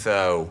think,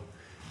 though,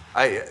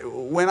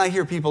 when I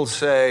hear people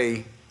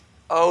say,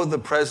 oh, the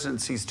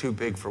presidency's too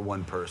big for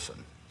one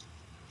person,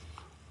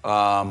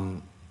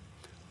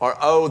 or,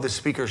 oh, the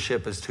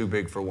speakership is too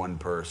big for one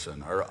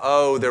person, or,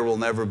 oh, there will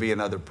never be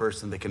another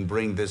person that can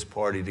bring this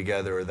party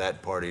together or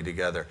that party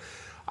together.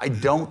 I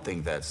don't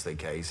think that's the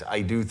case.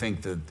 I do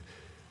think that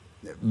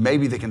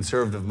maybe the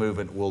conservative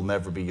movement will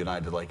never be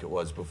united like it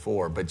was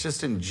before, but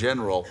just in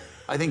general,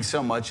 I think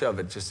so much of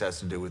it just has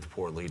to do with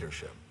poor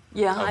leadership.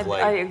 Yeah,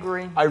 I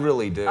agree. I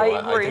really do. I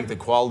agree. I think the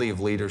quality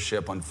of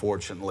leadership,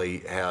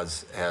 unfortunately,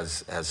 has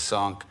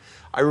sunk.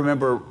 I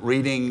remember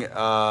reading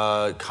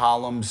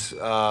columns in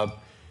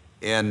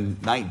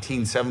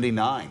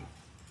 1979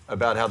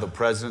 about how the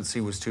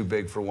presidency was too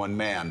big for one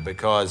man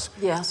because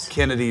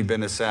Kennedy had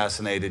been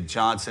assassinated,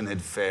 Johnson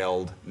had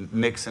failed,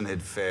 Nixon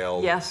had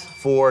failed,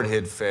 Ford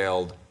had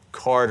failed,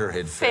 Carter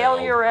had failed.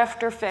 Failure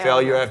after failure.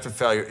 Failure after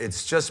failure.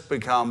 It's just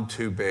become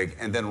too big.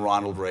 And then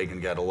Ronald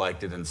Reagan got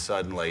elected and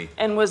suddenly...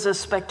 And was a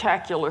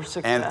spectacular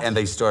success. And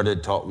they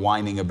started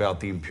whining about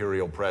the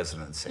imperial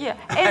presidency. Yeah,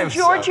 and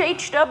George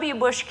H.W.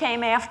 Bush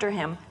came after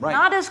him. Right.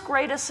 Not as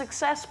great a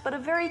success, but a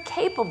very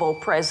capable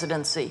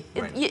presidency.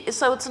 Right.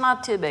 So it's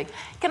not too big.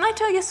 Can I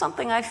tell you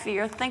something I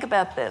fear? Think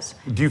about this.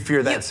 Do you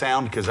fear that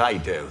sound? Because I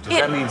do. Does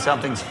that mean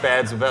something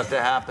bad's about to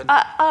happen?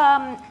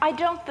 I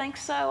don't think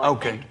so.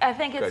 Okay. I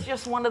think it's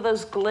just one of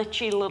those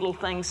glitchy little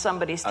things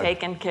somebody's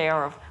taken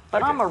care of.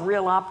 But I'm a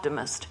real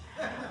optimist.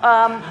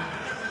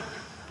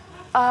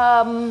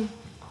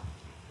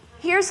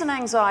 Here's an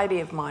anxiety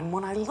of mine.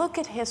 When I look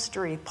at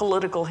history,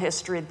 political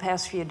history, the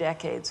past few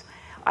decades,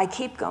 I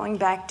keep going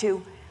back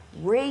to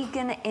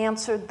Reagan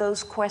answered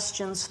those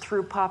questions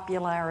through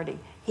popularity.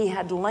 He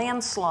had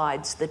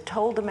landslides that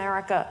told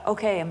America,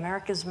 okay,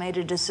 America's made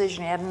a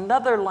decision. He had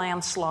another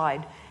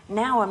landslide.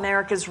 Now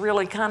America's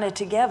really kind of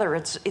together.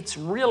 It's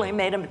really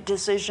made a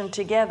decision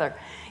together.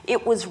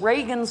 It was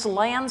Reagan's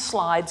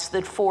landslides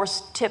that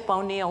forced Tip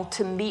O'Neill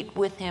to meet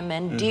with him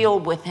and deal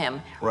with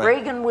him. Right.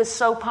 Reagan was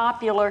so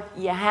popular,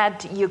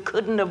 you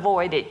couldn't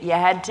avoid it. You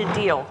had to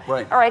deal.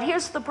 Right. All right,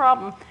 here's the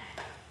problem.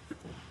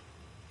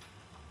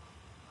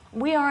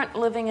 We aren't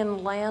living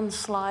in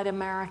landslide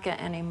America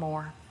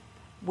anymore.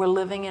 We're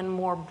living in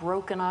more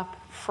broken up,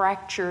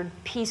 fractured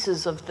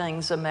pieces of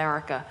things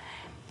America.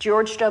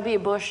 George W.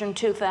 Bush in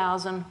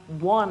 2000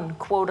 won,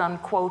 quote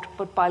unquote,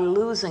 but by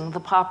losing the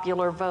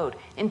popular vote.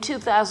 In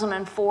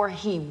 2004,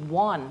 he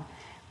won,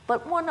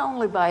 but won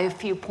only by a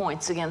few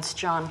points against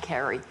John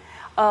Kerry.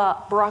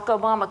 Barack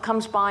Obama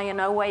comes by in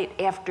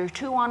 2008 after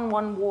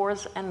 2-on-1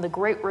 wars and the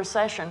Great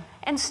Recession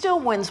and still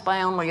wins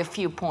by only a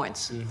few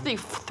points. 3,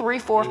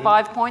 4,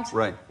 5 points?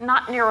 Right.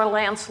 Not near a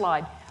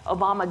landslide.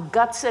 Obama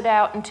guts it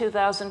out in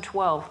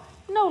 2012.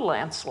 No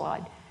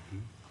landslide.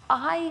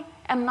 I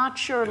am not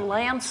sure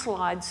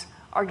landslides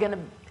are going to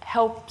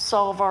help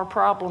solve our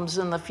problems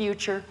in the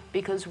future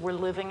because we're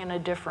living in a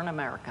different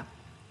America.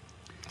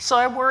 So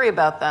I worry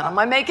about that. Am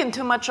I making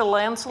too much of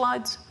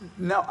landslides?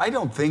 No, I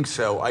don't think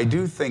so. I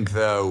do think,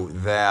 though,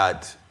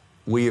 that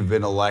we have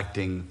been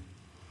electing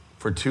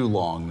for too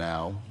long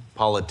now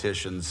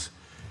politicians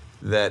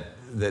that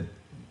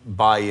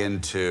buy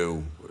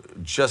into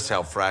just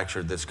how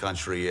fractured this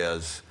country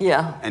is,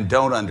 and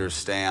don't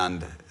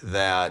understand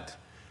that.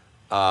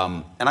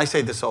 And I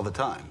say this all the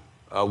time,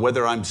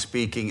 whether I'm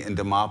speaking in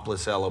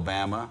Demopolis,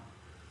 Alabama,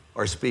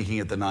 or speaking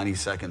at the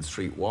 92nd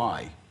Street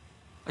Y,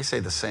 I say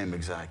the same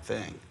exact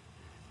thing.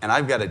 And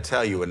I've got to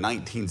tell you, in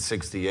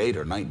 1968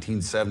 or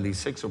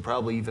 1976, or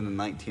probably even in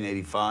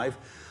 1985,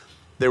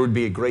 there would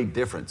be a great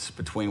difference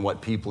between what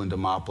people in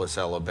Demopolis,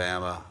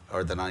 Alabama,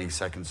 or the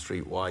 92nd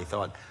Street Y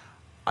thought.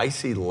 I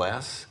see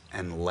less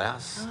and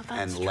less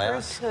and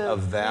less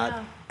of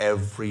that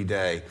every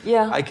day.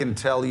 I can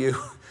tell you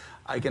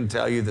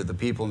that the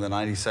people in the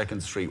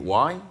 92nd Street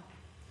Y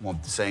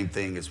want the same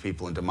thing as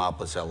people in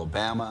Demopolis,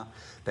 Alabama.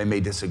 They may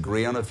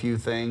disagree on a few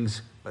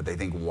things, but they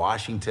think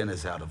Washington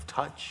is out of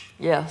touch.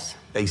 Yes.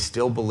 They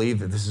still believe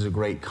that this is a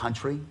great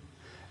country.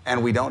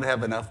 And we don't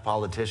have enough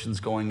politicians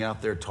going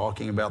out there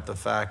talking about the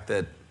fact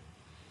that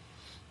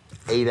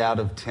 8 out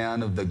of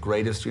 10 of the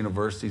greatest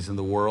universities in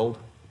the world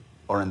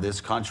are in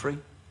this country.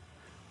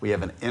 We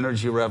have an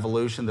energy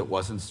revolution that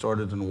wasn't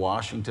started in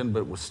Washington,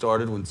 but was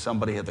started when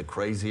somebody had the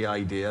crazy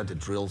idea to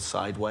drill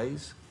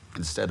sideways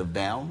instead of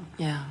down.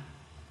 Yeah.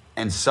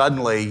 And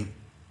suddenly,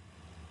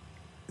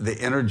 the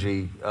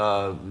energy,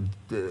 our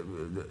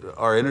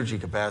energy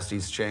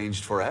capacities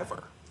changed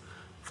forever.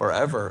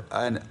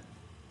 And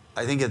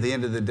I think at the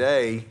end of the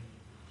day,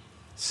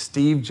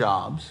 Steve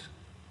Jobs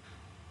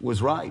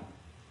was right.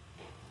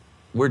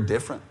 We're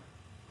different.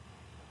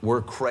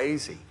 We're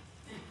crazy.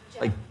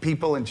 Like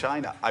people in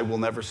China, I will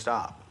never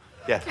stop.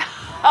 Yeah,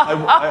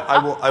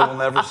 I will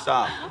never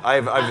stop. I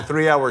have a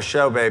 3-hour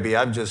show, baby.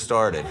 I've just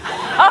started.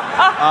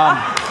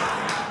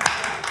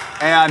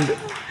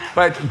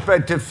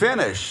 But to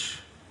finish,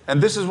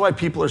 and this is why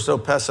people are so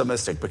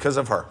pessimistic, because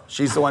of her.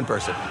 She's the one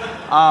person.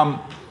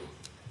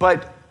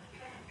 But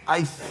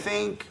I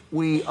think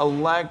we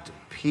elect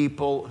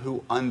people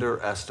who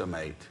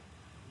underestimate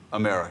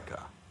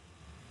America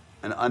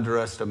and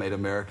underestimate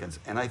Americans.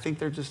 And I think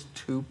they're just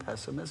too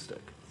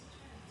pessimistic.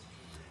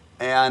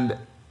 And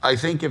I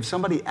think if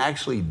somebody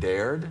actually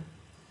dared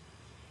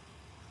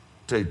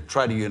to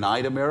try to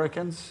unite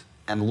Americans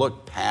and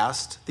look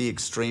past the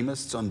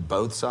extremists on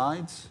both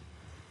sides,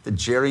 the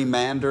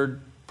gerrymandered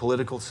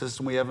political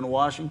system we have in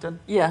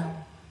Washington,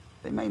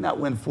 they may not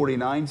win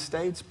 49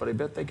 states, but I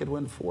bet they could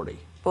win 40.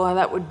 Boy,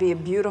 that would be a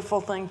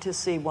beautiful thing to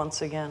see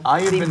once again.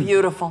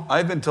 Beautiful.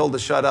 I've been told to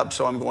shut up,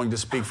 so I'm going to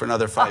speak for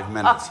another 5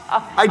 minutes.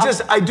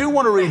 I do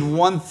want to read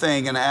one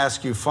thing and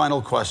ask you a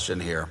final question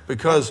here,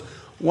 because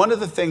one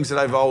of the things that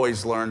I've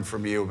always learned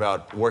from you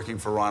about working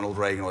for Ronald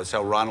Reagan was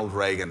how Ronald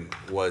Reagan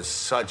was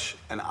such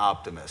an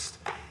optimist,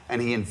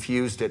 and he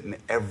infused it in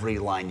every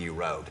line you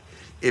wrote.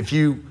 If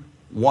you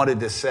wanted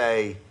to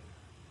say,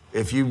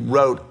 if you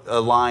wrote a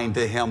line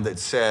to him that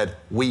said,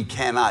 "We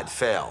cannot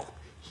fail,"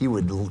 he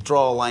would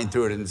draw a line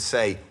through it and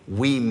say,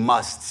 "We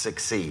must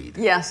succeed."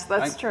 Yes,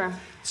 that's true.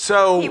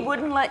 So he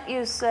wouldn't let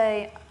you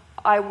say,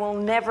 "I will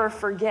never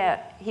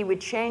forget." He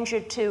would change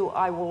it to,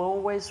 "I will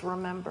always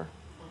remember."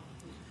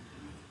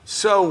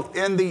 So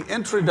in the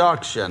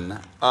introduction,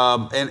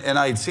 and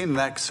I'd seen an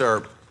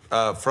excerpt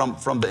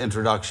from the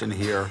introduction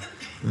here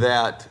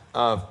that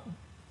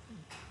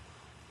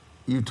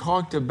you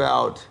talked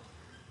about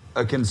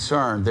a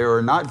concern. There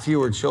are not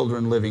fewer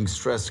children living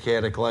stressed,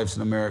 chaotic lives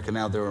in America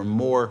now. There are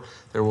more.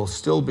 There will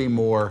still be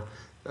more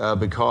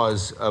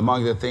because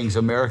among the things,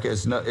 America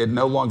it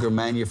no longer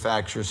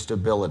manufactures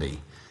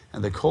stability.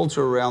 And the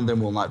culture around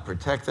them will not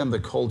protect them. The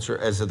culture,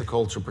 as the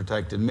culture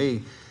protected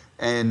me.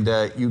 And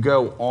you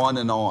go on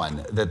and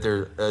on, that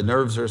their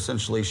nerves are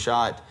essentially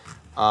shot.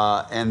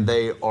 and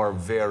they are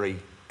very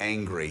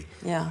angry.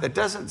 Yeah. That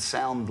doesn't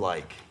sound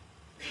like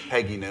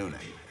Peggy Noonan.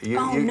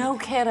 No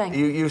kidding.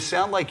 You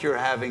sound like you're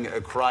having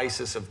a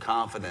crisis of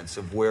confidence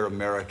of where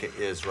America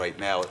is right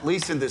now, at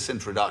least in this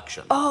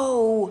introduction.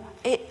 No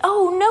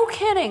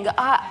kidding.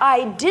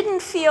 I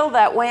didn't feel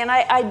that way, and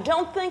I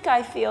don't think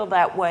I feel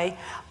that way,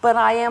 but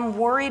I am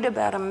worried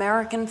about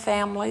American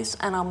families,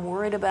 and I'm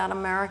worried about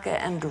America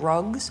and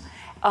drugs.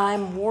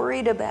 I'm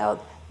worried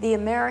about the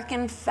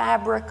American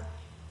fabric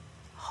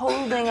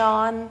holding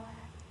on.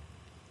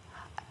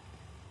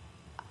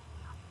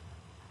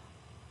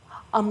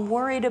 I'm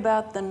worried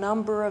about the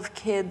number of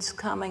kids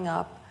coming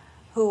up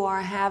who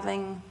are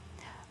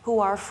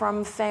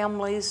from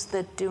families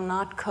that do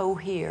not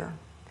cohere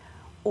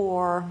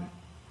or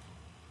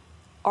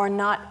are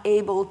not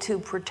able to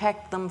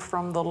protect them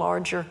from the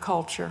larger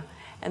culture.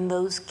 And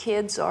those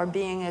kids are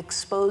being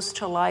exposed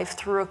to life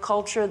through a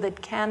culture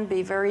that can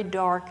be very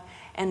dark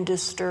and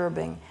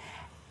disturbing.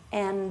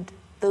 And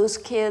those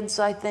kids,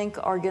 I think,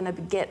 are going to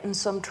get in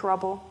some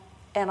trouble.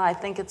 And I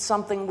think it's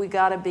something we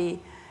got to be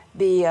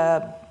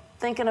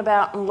thinking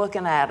about and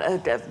looking at.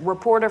 A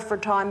reporter for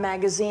Time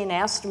magazine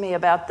asked me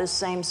about this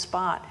same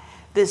spot,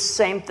 this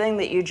same thing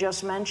that you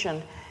just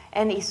mentioned.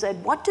 And he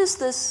said, what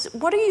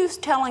are you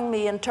telling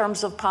me in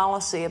terms of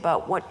policy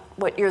about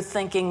what you're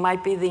thinking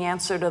might be the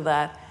answer to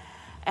that?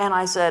 And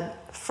I said,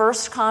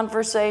 first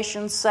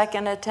conversation,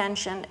 second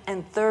attention,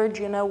 and third,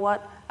 you know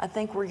what? I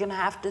think we're going to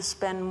have to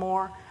spend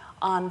more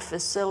on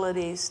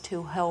facilities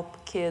to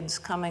help kids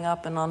coming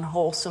up in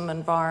unwholesome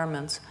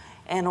environments,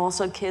 and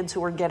also kids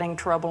who are getting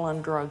trouble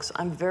in drugs.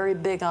 I'm very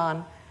big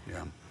on,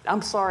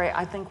 I'm sorry,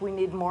 I think we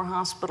need more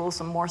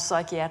hospitals and more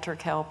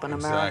psychiatric help in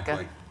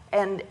America.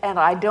 And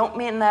I don't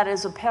mean that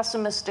as a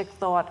pessimistic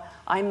thought,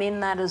 I mean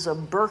that as a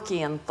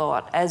Burkean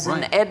thought, as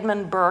in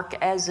Edmund Burke,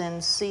 as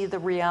in see the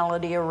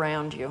reality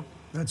around you.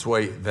 That's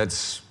why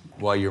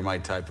you're my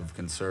type of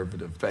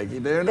conservative, Peggy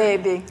Noonan.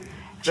 Baby.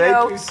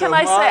 Joe, can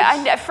I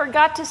say, I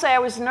forgot to say I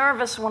was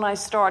nervous when I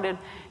started.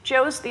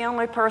 Joe's the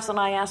only person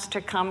I asked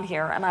to come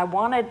here, and I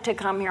wanted to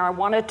come here. I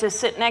wanted to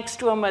sit next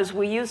to him as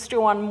we used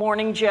to on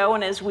Morning Joe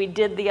and as we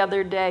did the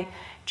other day.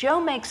 Joe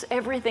makes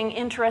everything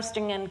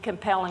interesting and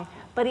compelling,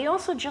 but he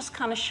also just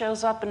kind of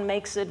shows up and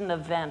makes it an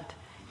event.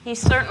 He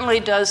certainly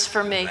does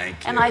for me.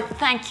 Thank you. And I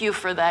thank you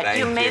for that. Thank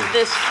you made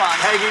this fun.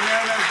 Peggy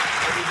Noonan,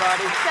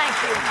 everybody.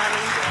 Thank you,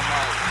 honey.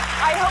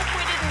 I hope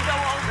we didn't go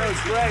over. That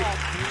was great.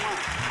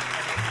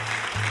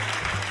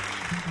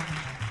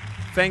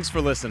 Thanks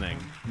for listening.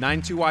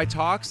 92Y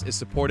Talks is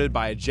supported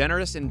by a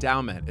generous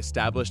endowment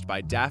established by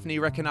Daphne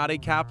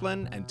Recanati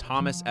Kaplan and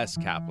Thomas S.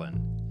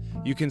 Kaplan.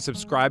 You can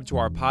subscribe to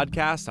our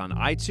podcast on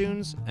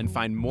iTunes and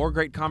find more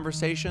great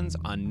conversations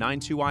on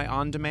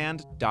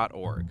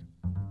 92yondemand.org.